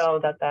don't know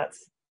that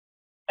that's.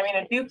 I mean,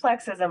 a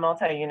duplex is a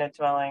multi-unit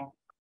dwelling.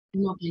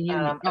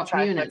 Multi-unit. A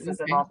triplex is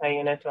a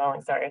multi-unit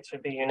dwelling. Sorry, it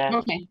should be unit.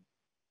 Okay.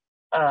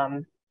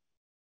 I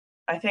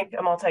think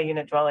a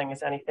multi-unit dwelling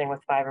is anything with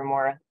 5 or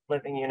more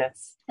living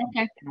units.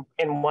 Okay.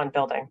 In one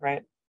building,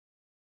 right?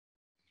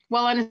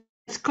 Well, and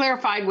it's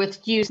clarified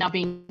with use now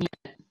being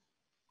unit.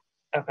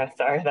 Okay,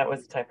 sorry, that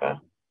was a typo.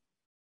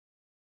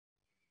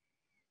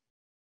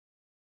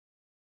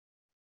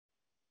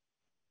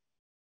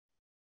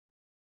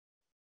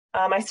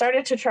 I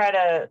started to try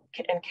to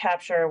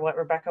capture what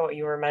Rebecca, what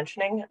you were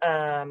mentioning.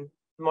 The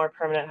more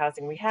permanent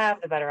housing we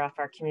have, the better off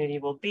our community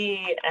will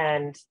be,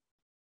 and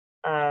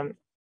the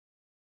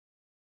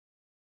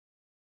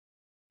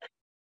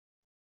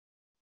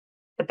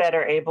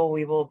better able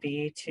we will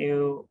be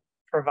to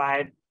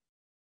provide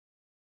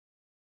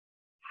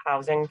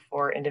housing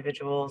for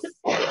individuals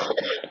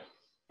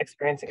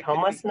experiencing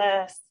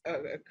homelessness.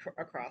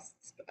 Across,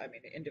 I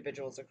mean,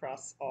 individuals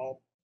across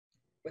all,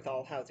 with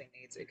all housing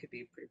needs, it could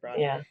be pretty broad.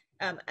 Yeah.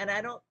 And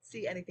I don't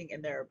see anything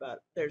in there about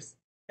there's,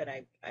 and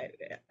I'm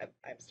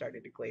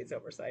starting to glaze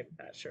over, so I'm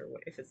not sure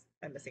if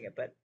I'm missing it,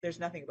 but there's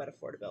nothing about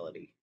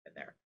affordability in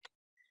there.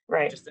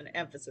 Right. Just an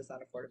emphasis on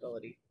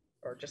affordability,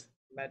 or just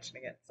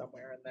mentioning it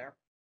somewhere in there.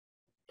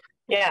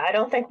 Yeah, I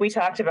don't think we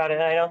talked about it.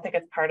 I don't think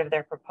it's part of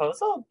their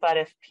proposal, but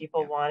if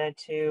people wanted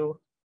to,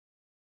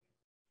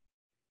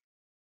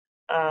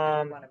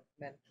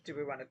 do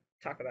we want to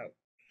talk about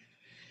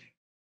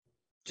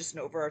just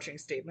an overarching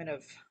statement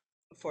of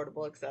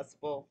affordable,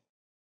 accessible,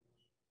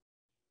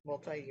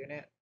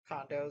 multi-unit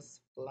condos,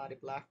 blah de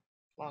blah,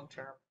 long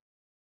term?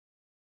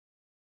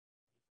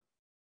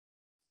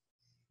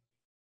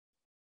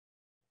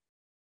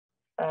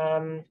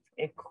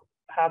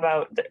 How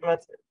about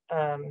let's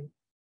I'm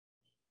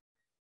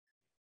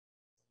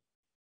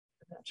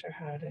not sure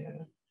how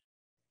to.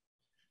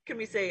 Can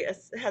we say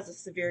has a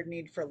severe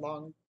need for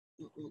long-term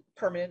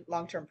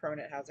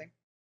permanent housing,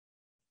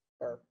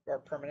 or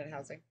permanent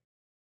housing?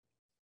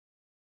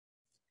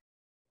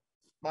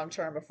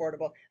 Long-term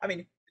affordable. I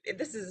mean,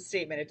 this is a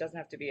statement. It doesn't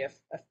have to be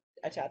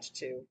attached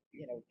to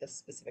the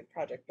specific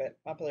project, but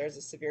Montpelier has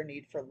a severe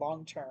need for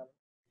long-term,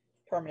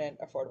 permanent,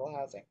 affordable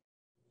housing.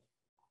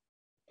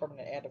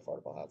 Permanent and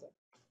affordable housing.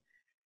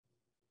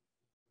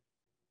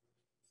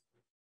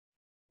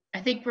 I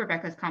think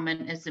Rebecca's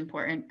comment is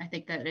important. I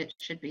think that it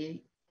should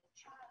be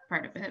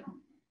part of it.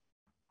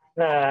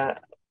 The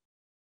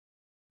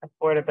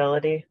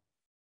affordability.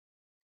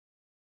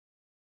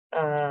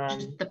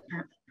 Just the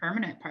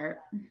permanent part.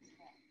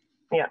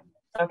 Yeah.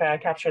 Okay, I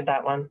captured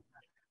that one.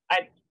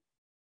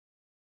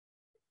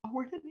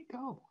 Where did it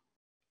go?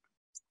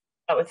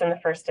 Oh, it's in the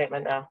first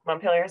statement now.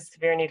 Montpelier has a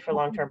severe need for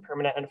long-term,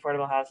 permanent, and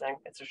affordable housing.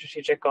 It's a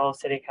strategic goal of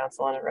City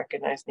Council and a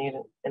recognized need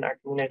in our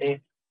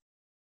community.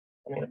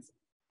 I mean,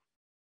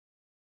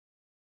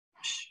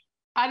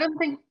 I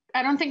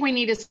don't think we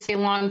need to say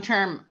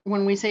long-term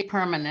when we say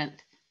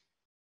permanent.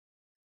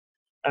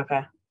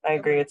 Okay, I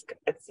agree. It's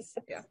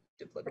yeah,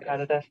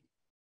 repetitive.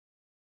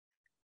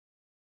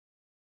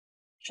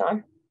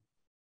 Sean?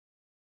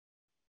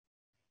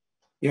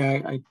 Yeah,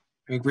 I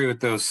agree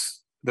with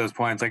those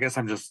points. I guess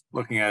I'm just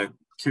looking at it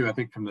too, I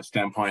think from the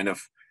standpoint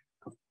of,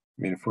 I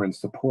mean, if we're in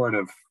support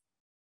of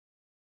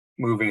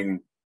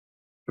moving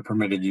the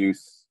permitted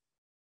use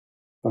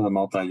for the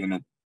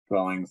multi-unit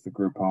dwellings, the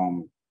group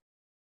home,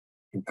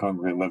 and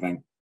congregate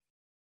living,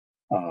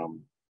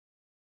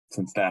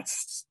 since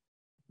that's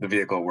the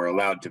vehicle we're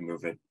allowed to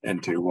move it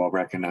into, while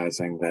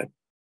recognizing that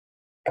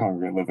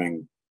congregate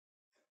living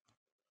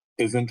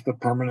isn't the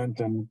permanent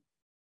and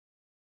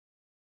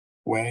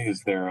way.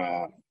 Is there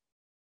a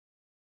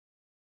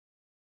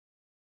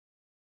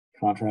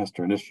contrast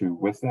or an issue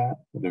with that?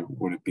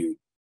 Would it be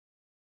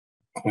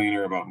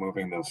cleaner about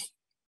moving those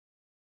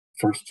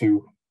first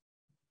two?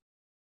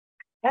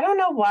 I don't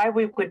know why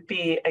we would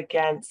be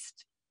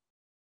against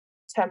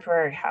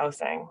temporary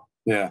housing.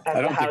 Yeah,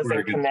 as the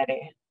housing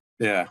committee.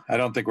 Yeah, I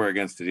don't think we're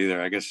against it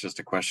either. I guess just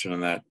a question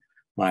in that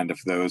mind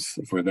if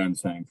we're then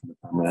saying for the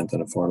permanent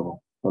and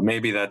affordable. But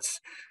maybe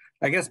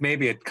I guess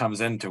maybe it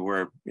comes into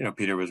where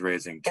Peter was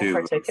raising too.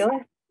 In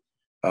particular?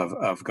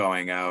 Of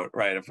going out,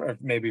 right?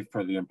 Maybe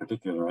for the in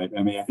particular, right?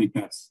 I mean, I think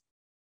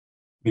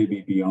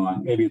maybe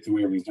beyond, maybe it's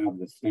where we have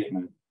this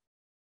statement.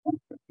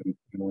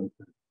 In order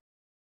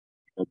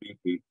to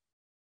be.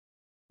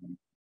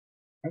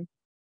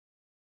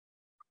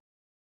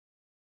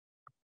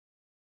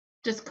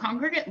 Does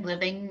congregate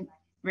living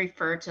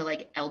refer to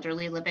like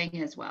elderly living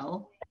as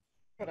well?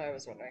 What I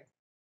was wondering,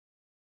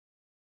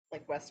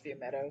 like Westview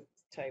Meadows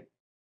type.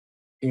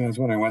 Yeah, I was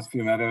wondering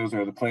Westview Meadows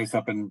or the place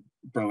up in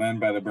Berlin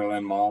by the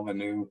Berlin Mall, the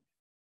new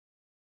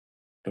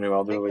I think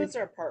elderly. those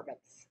are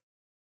apartments.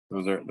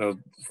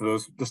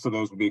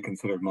 Those would be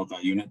considered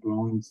multi-unit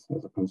dwellings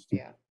as opposed to.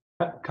 Yeah.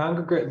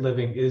 Congregate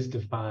living is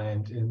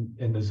defined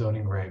in the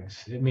zoning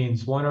regs. It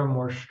means one or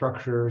more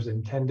structures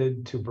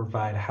intended to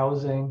provide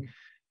housing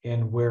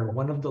and where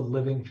one of the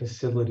living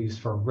facilities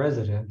for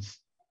residents,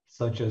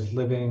 such as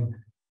living,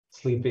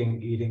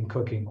 sleeping, eating,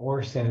 cooking,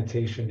 or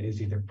sanitation,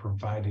 is either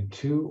provided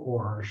to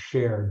or are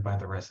shared by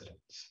the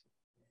residents.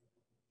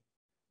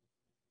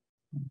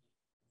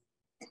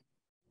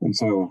 And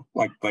so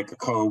like the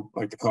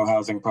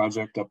co-housing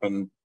project up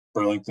in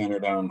Burlington or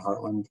down in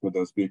Heartland, would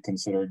those be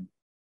considered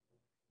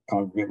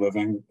congregate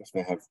living if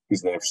they have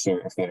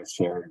shared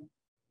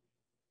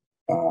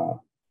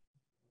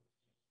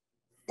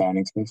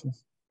dining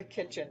spaces? The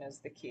kitchen is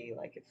the key.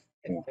 Like if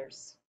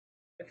there's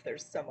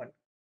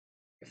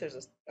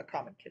a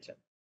common kitchen,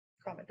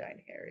 common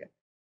dining area.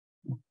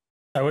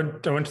 I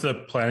went to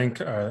the planning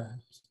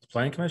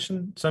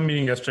commission, some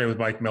meeting yesterday with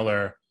Mike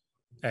Miller,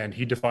 and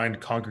he defined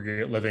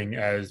congregate living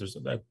as there's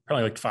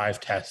apparently like 5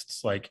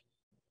 tests. Like,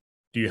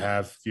 do you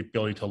have the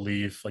ability to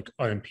leave like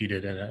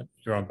unimpeded in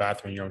your own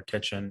bathroom, your own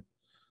kitchen?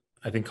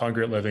 I think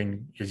congregate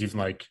living is even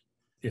like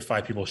if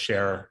 5 people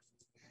share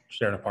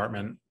an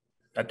apartment,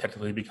 that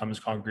technically becomes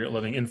congregate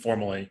living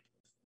informally.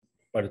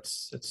 But if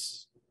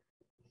it's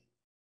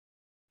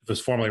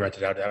formally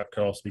rented out, that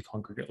could also be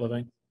congregate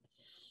living.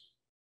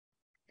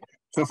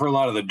 So for a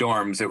lot of the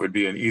dorms, it would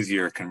be an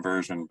easier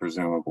conversion,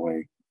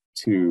 presumably,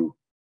 to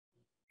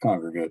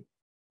congregate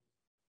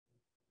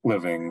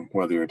living,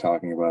 whether you're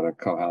talking about a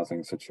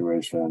co-housing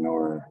situation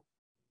or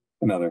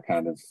another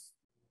kind of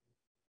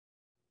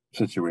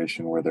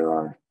situation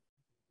where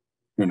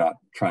you're not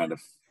trying to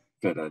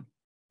fit a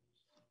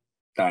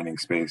dining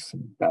space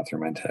and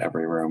bathroom into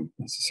every room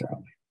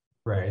necessarily.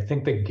 Right. I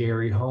think the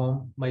Gary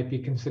home might be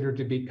considered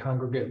to be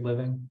congregate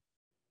living.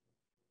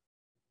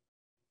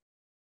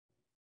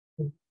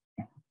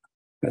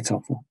 That's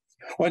helpful.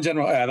 Well, in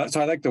general, yeah, so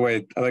I like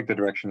the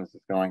direction this is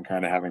going,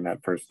 kind of having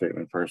that first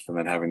statement first and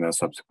then having those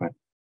subsequent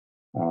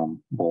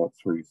bullets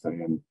where you say,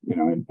 in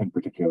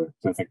particular.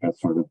 So I think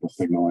that's sort of the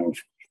signaling,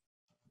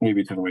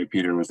 maybe to the way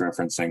Peter was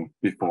referencing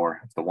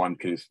before, the one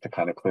piece to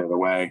kind of clear the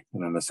way,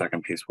 and then the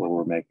second piece where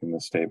we're making the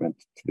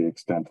statement to the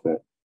extent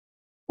that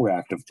we're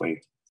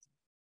actively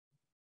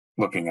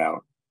looking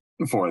out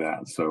for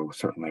that. So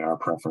certainly our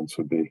preference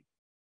would be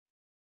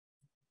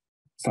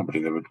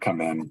somebody that would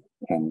come in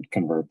and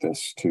convert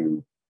this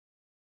to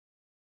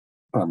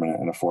permanent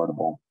and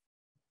affordable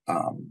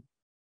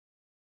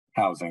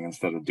housing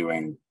instead of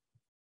doing.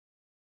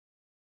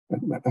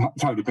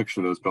 It's hard to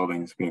picture those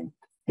buildings being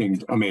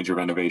a major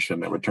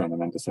renovation that would turn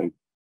them into, say,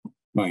 $1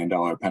 million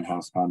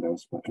penthouse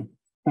condos, but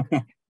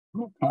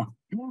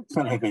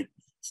I think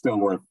still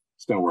worth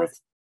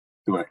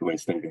directly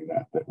stating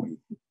that we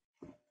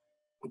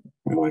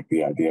like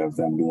the idea of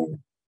them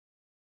being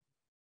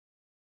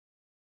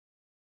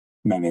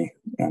many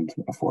and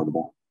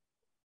affordable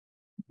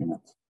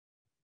units.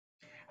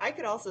 I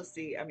could also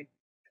see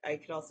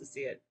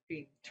it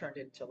being turned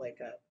into like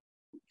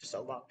just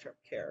a long-term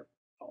care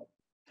home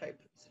type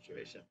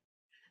situation.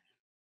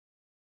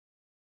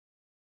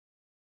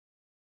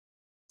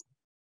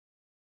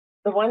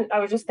 The one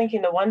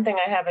thing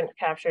I haven't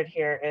captured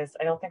here is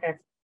I don't think I've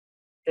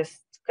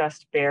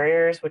discussed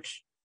barriers,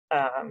 which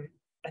I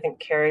think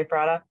Carrie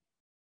brought up.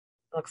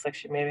 Looks like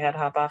she maybe had to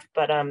hop off,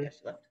 but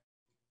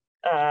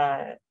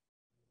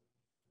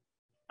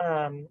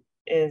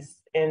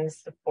is in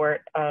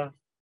support of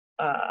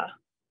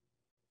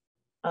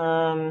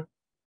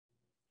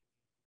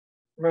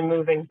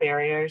removing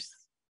barriers.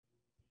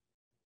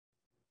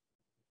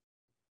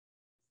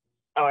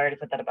 Oh, I already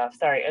put that above.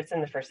 Sorry, it's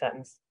in the first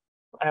sentence.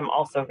 I'm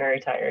also very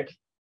tired.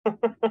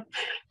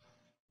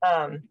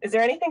 Is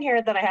there anything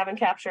here that I haven't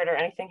captured or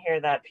anything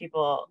here that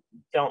people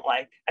don't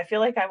like? I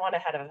feel like I want to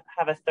have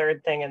a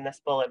third thing in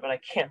this bullet, but I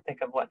can't think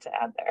of what to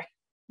add there.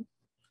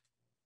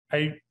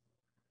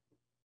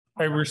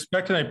 I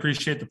respect and I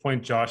appreciate the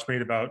point Josh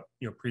made about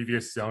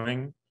previous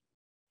zoning.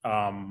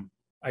 I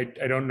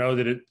don't know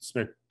that it's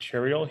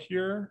material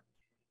here.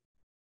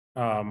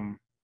 I'm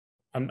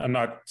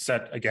not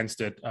set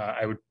against it.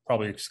 I would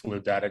probably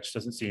exclude that. It just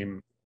doesn't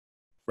seem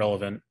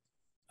relevant.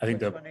 I think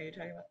Which one are you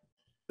talking about?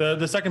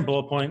 The second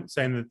bullet point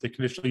saying that the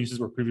conditional uses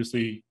were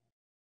previously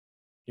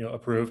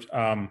approved.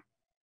 I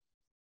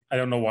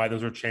don't know why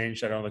those were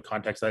changed. I don't know the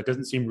context. That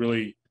doesn't seem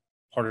really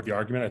part of the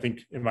argument. I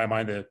think in my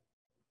mind the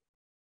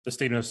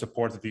statement of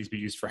support that these be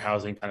used for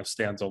housing kind of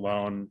stands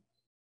alone,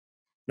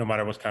 no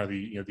matter what kind of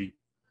the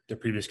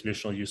previous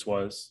conditional use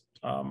was.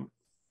 But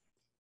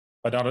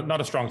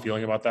not a strong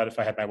feeling about that. If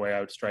I had my way,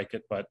 I would strike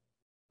it. But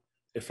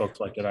if folks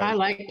like it. I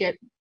like it.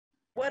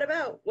 What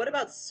about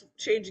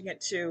changing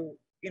it to,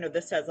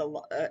 this has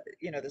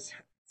this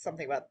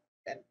something about,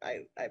 and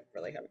I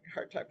really have a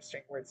hard time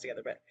stringing words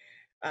together, but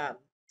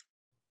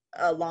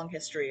a long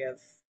history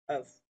of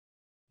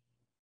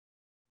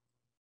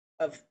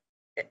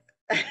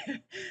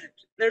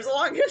there's a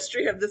long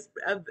history of this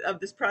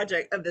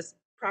project, of this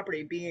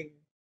property being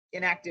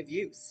in active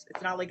use.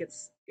 It's not like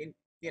it's in,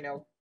 it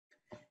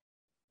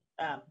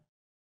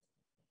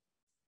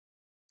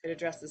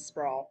addresses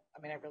sprawl. I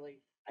mean,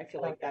 I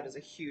feel like that is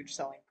a huge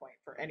selling point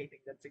for anything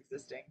that's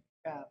existing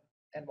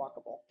and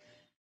walkable.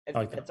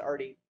 That's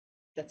already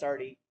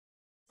the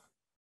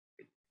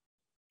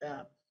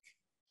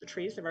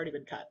trees have already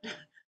been cut.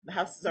 The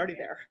house is already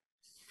there.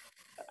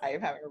 I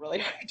am having a really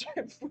hard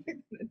time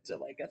putting it into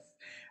like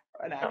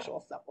an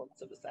actual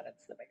semblance of a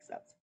sentence that makes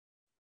sense.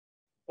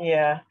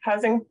 Yeah,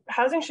 housing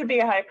should be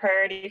a high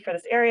priority for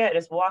this area. It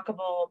is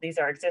walkable. These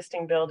are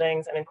existing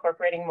buildings, and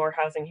incorporating more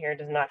housing here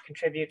does not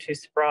contribute to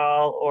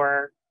sprawl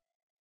or,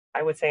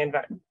 I would say,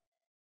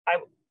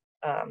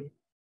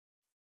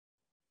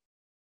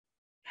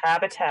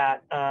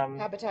 habitat.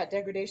 Habitat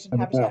degradation,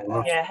 habitat.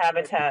 Yeah,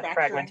 habitat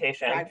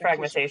fragmentation. Yeah.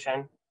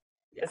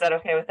 Is that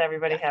okay with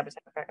everybody? Yeah.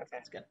 Habitat fragmentation.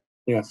 That's good.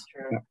 Yes.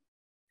 True.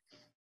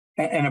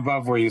 Yeah. And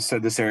above where you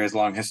said this area has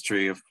long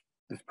history of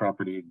this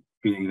property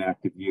being in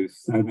active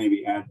use, I'd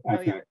maybe add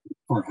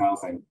for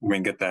housing. I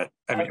mean, get that.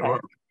 I mean,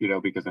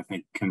 because I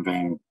think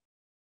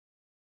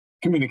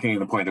communicating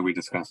the point that we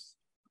discussed.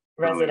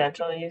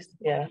 Residential earlier. Use,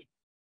 yeah.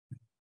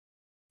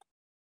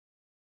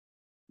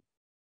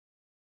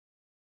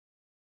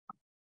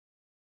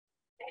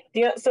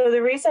 Yeah. So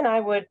the reason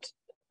it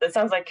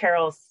sounds like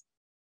Carol's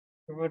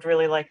would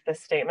really like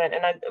this statement,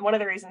 and one of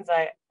the reasons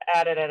I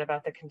added it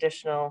about the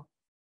conditional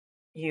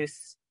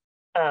use,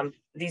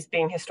 these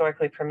being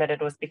historically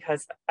permitted, was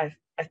because I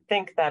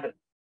think that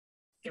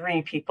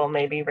 3 people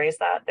maybe raised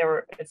that.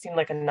 It seemed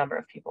like a number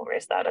of people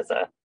raised that as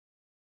a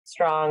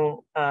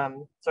strong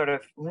sort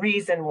of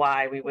reason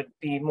why we would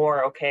be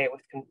more okay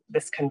with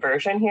this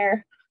conversion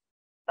here.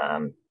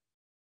 Not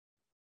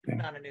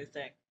a new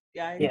thing.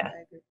 Yeah, I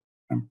agree.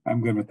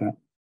 I'm good with that.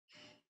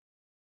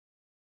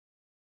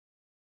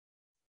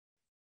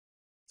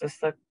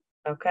 Just look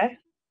okay.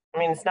 I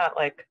mean, it's not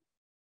like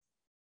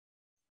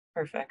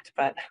perfect,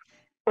 but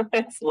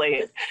it's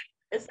late.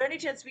 Is there any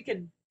chance we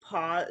can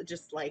pause,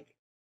 just like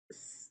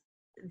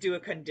do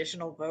a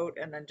conditional vote,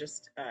 and then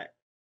just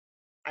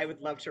I would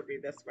love to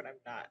read this when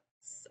I'm not.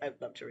 I'd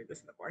love to read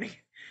this in the morning.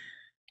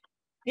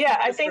 Yeah,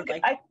 I think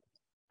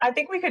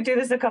we could do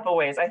this a couple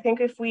ways. I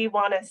think if we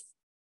want to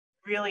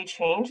really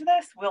change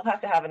this, we'll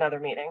have to have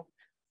another meeting.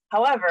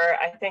 However,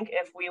 I think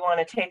if we want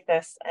to take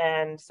this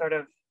and sort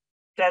of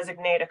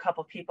designate a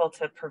couple people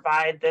to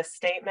provide this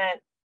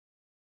statement,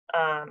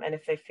 and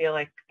if they feel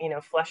like,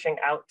 fleshing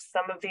out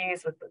some of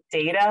these with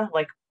data,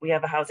 like we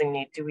have a housing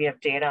need, do we have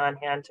data on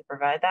hand to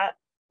provide that,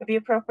 would be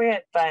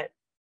appropriate. But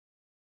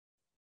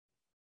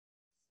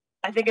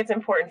I think it's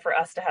important for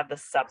us to have the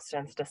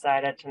substance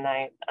decided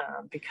tonight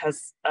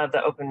because of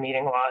the open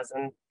meeting laws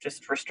and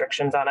just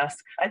restrictions on us.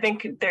 I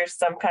think there's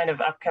some kind of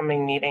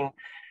upcoming meeting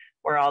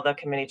where all the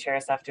committee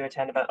chairs have to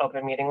attend about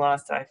open meeting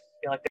laws. So I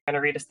feel like they're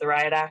going to read us the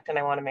riot act, and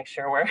I want to make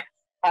sure we're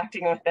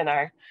acting within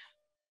our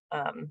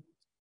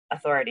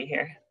authority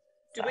here.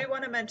 Do we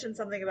want to mention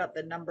something about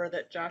the number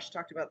that Josh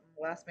talked about in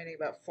the last meeting,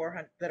 about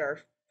 400, that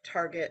our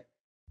target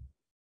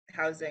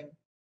housing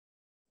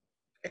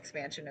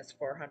expansion is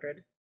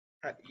 400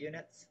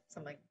 units,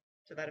 something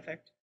to that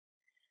effect?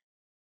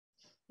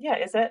 Yeah,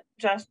 is it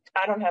just,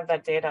 I don't have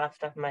that data off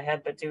the top of my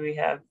head, but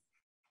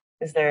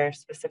is there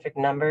specific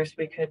numbers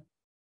we could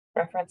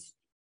reference?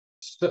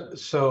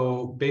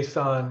 So based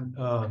on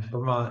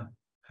Vermont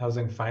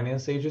Housing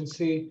Finance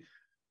Agency,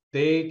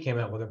 they came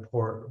out with a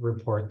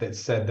report that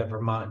said that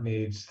Vermont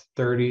needs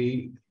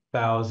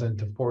 30,000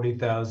 to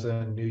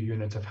 40,000 new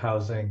units of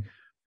housing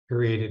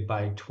created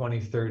by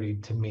 2030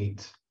 to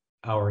meet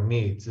our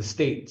needs, the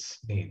state's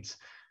needs.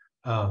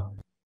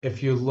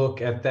 If you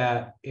look at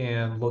that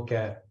and look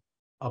at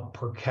a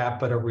per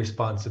capita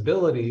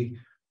responsibility,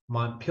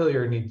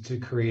 Montpelier needs to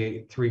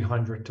create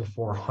 300 to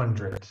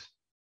 400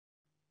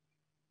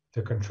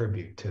 to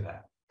contribute to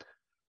that.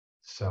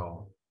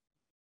 So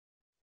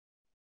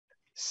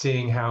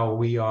seeing how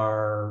we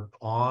are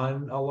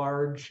on a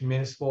large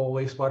municipal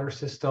wastewater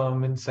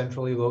system and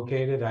centrally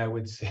located, I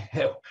would say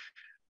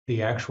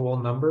the actual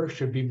number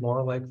should be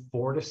more like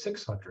 400 to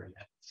 600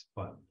 units.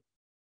 But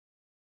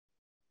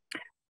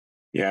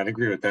yeah, I'd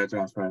agree with that,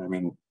 Josh. I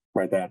mean,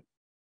 right, that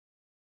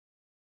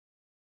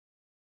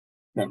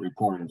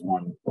report is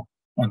one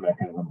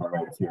mechanism, but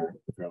right, if you're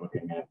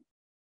looking at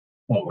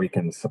what we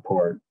can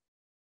support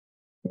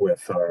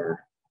with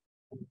our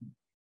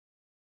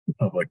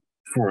public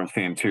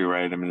forestry and too,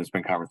 right? I mean, there's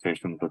been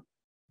conversations with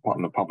what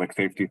on the public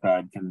safety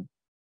side can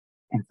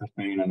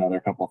sustain another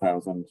couple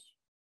thousand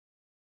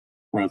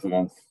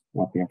residents,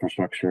 what the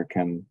infrastructure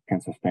can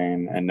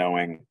sustain, and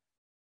knowing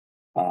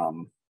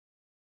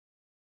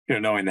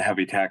knowing the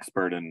heavy tax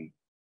burden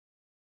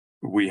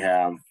we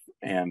have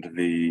and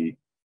the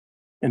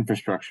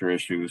infrastructure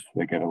issues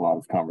that get a lot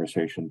of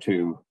conversation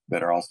too,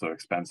 that are also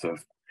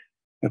expensive,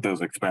 that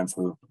those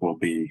expenses will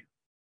be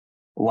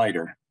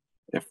lighter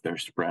if they're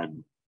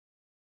spread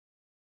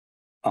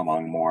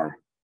among more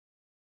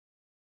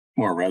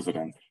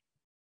residents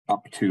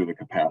up to the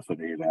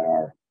capacity that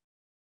our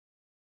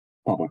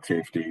public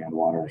safety and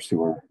water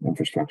sewer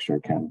infrastructure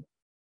can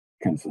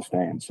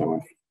sustain.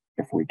 So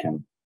if we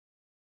can,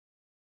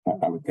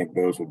 I would think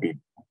those would be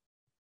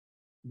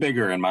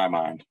bigger in my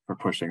mind for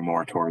pushing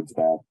more towards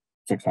that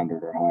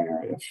 600 or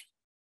higher,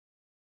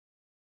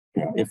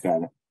 if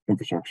that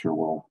infrastructure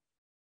will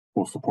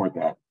support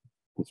that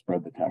to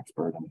spread the tax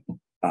burden.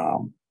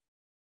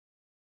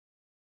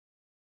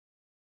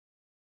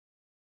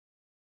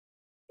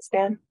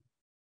 Stan?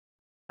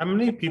 How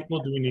many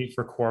people do we need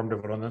for quorum to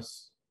vote on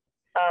this?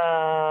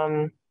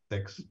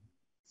 6.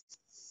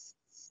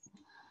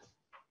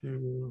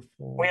 2,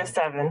 4. We have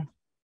 7.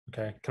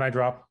 Okay, can I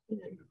drop?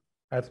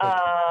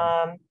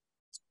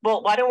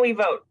 Well, why don't we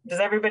vote? Does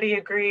everybody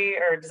agree,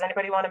 or does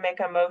anybody want to make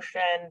a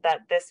motion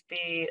that this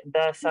be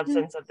the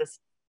substance of this?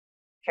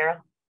 Carol?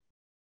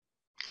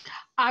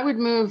 I would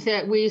move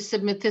that we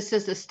submit this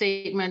as a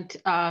statement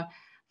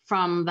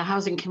from the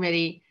Housing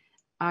Committee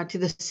to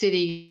the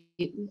city,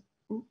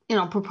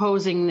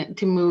 proposing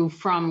to move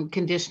from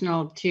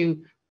conditional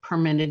to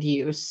permitted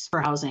use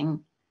for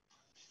housing.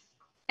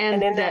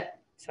 And that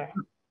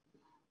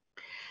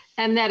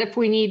if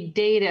we need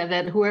data,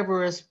 that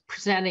whoever is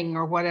presenting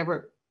or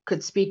whatever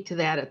could speak to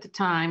that at the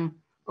time,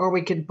 or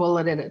we could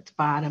bullet it at the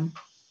bottom.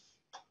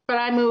 But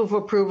I move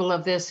approval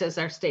of this as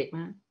our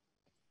statement.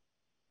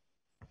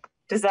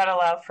 Does that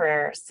allow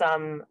for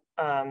some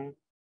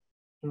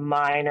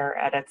minor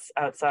edits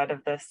outside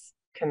of this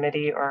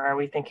committee, or are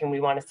we thinking we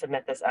want to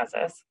submit this as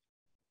is?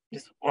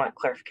 Just want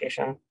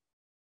clarification.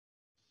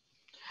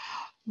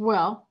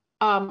 Well,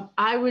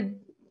 I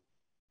would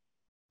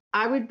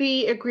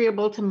be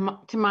agreeable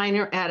to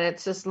minor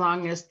edits as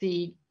long as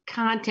the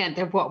content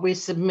of what we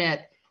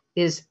submit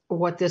is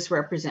what this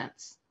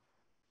represents.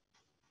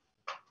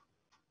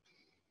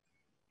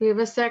 We have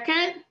a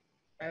second?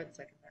 I would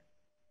second that.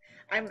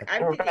 I'm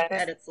thinking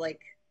edits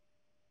like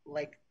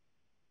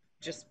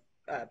just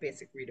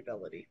basic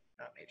readability,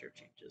 not major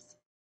changes.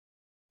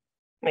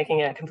 Making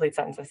it complete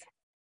sentences.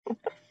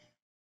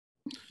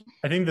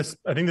 I think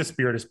the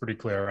spirit is pretty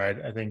clear, right?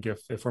 I think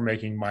if we're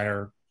making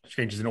minor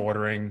changes in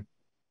ordering,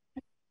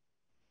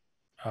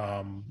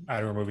 and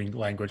removing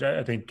language,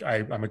 I think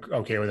I'm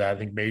okay with that. I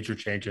think major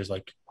changes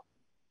like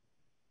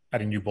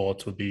adding new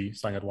bullets would be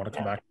something I'd want to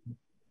come back to.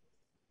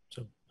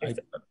 So I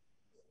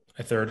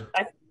third.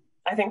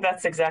 I think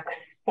that's exactly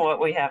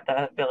what we have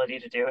the ability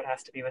to do. It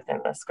has to be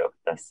within the scope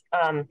of this.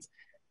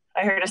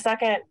 I heard a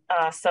second.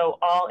 So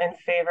all in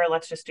favor,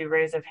 let's just do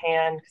raise of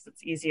hand because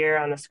it's easier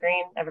on the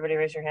screen. Everybody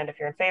raise your hand if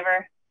you're in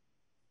favor.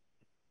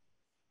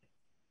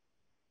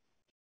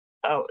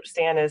 Oh,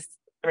 Stan is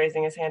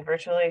raising his hand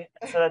virtually.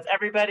 So that's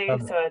everybody.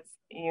 So it's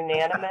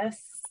unanimous.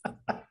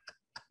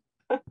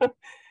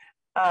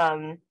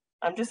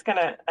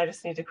 I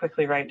just need to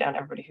quickly write down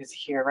everybody who's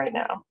here right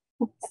now.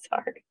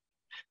 Sorry.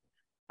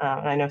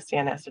 I know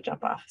Stan has to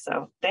jump off.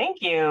 So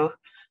thank you.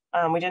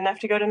 We didn't have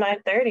to go to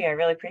 9:30. I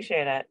really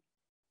appreciate it.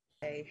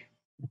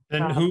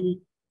 Then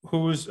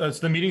who's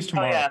the meeting's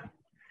tomorrow? Oh yeah.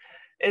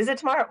 Is it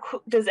tomorrow?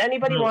 Does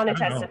anybody want to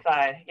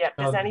testify? Yeah.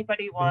 Does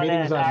anybody want to? The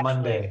meeting's on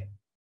Monday.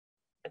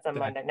 It's on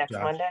Monday. Next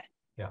Monday?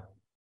 Yeah.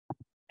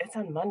 It's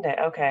on Monday.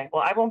 Okay.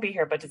 Well, I won't be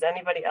here, but does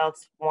anybody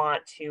else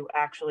want to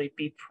actually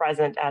be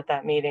present at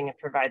that meeting and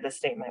provide the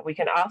statement? We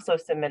can also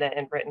submit it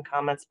in written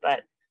comments,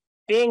 but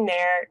being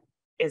there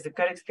is a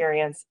good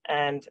experience.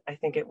 And I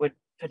think it would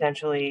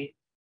potentially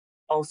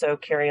also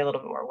carry a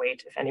little bit more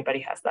weight if anybody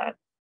has that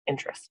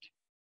interest.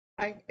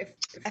 If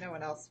no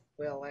one else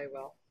will, I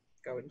will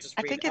go and just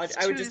read. I think it's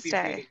I would just be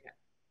reading it.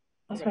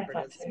 That's what I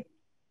thought too.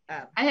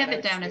 I have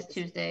it down as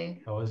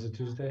Tuesday. Oh, is it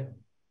Tuesday?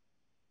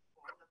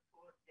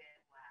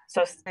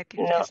 So might be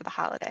because of the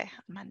holiday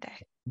on Monday.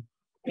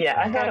 Yeah,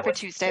 I got it for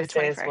Tuesday the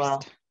 21st. As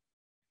well.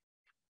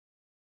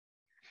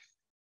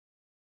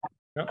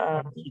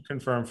 Nope, you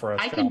confirm for us.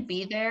 I can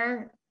be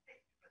there.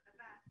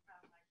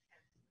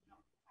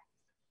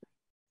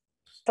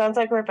 Sounds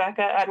like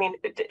Rebecca. I mean,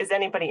 is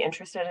anybody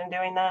interested in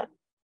doing that?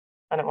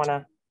 I don't want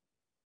to.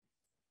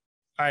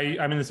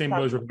 I'm in the same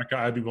boat as Rebecca.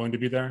 I'd be willing to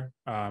be there.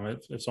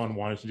 If someone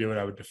wanted to do it,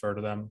 I would defer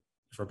to them.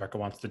 If Rebecca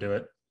wants to do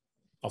it,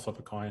 I'll flip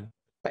a coin.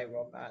 I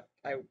will not.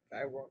 I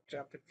won't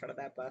jump in front of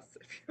that bus.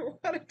 If you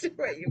want to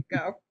do it, you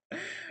go.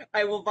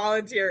 I will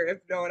volunteer if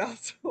no one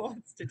else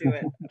wants to do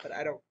it. But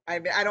I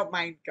don't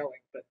mind going,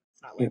 but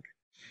it's not like.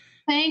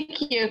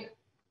 Thank you.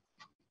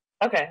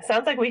 Okay,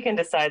 sounds like we can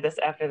decide this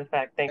after the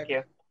fact. Thank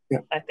you. Yeah.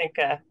 I think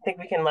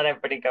we can let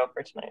everybody go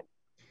for tonight.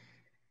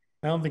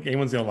 I don't think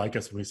anyone's gonna like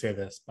us when we say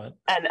this, but.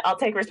 And I'll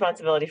take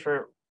responsibility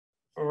for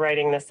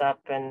writing this up,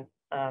 and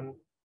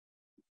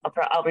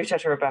I'll reach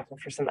out to Rebecca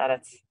for some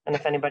edits. And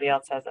if anybody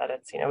else has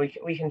edits,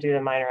 we can do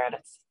the minor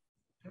edits.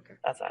 Okay.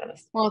 Outside of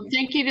this. Well,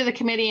 thank you to the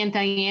committee, and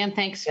Diane,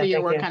 thanks for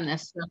your work on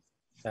this.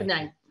 Good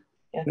night.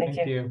 Yeah, thank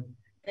you. you.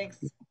 Thanks.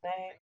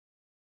 Night.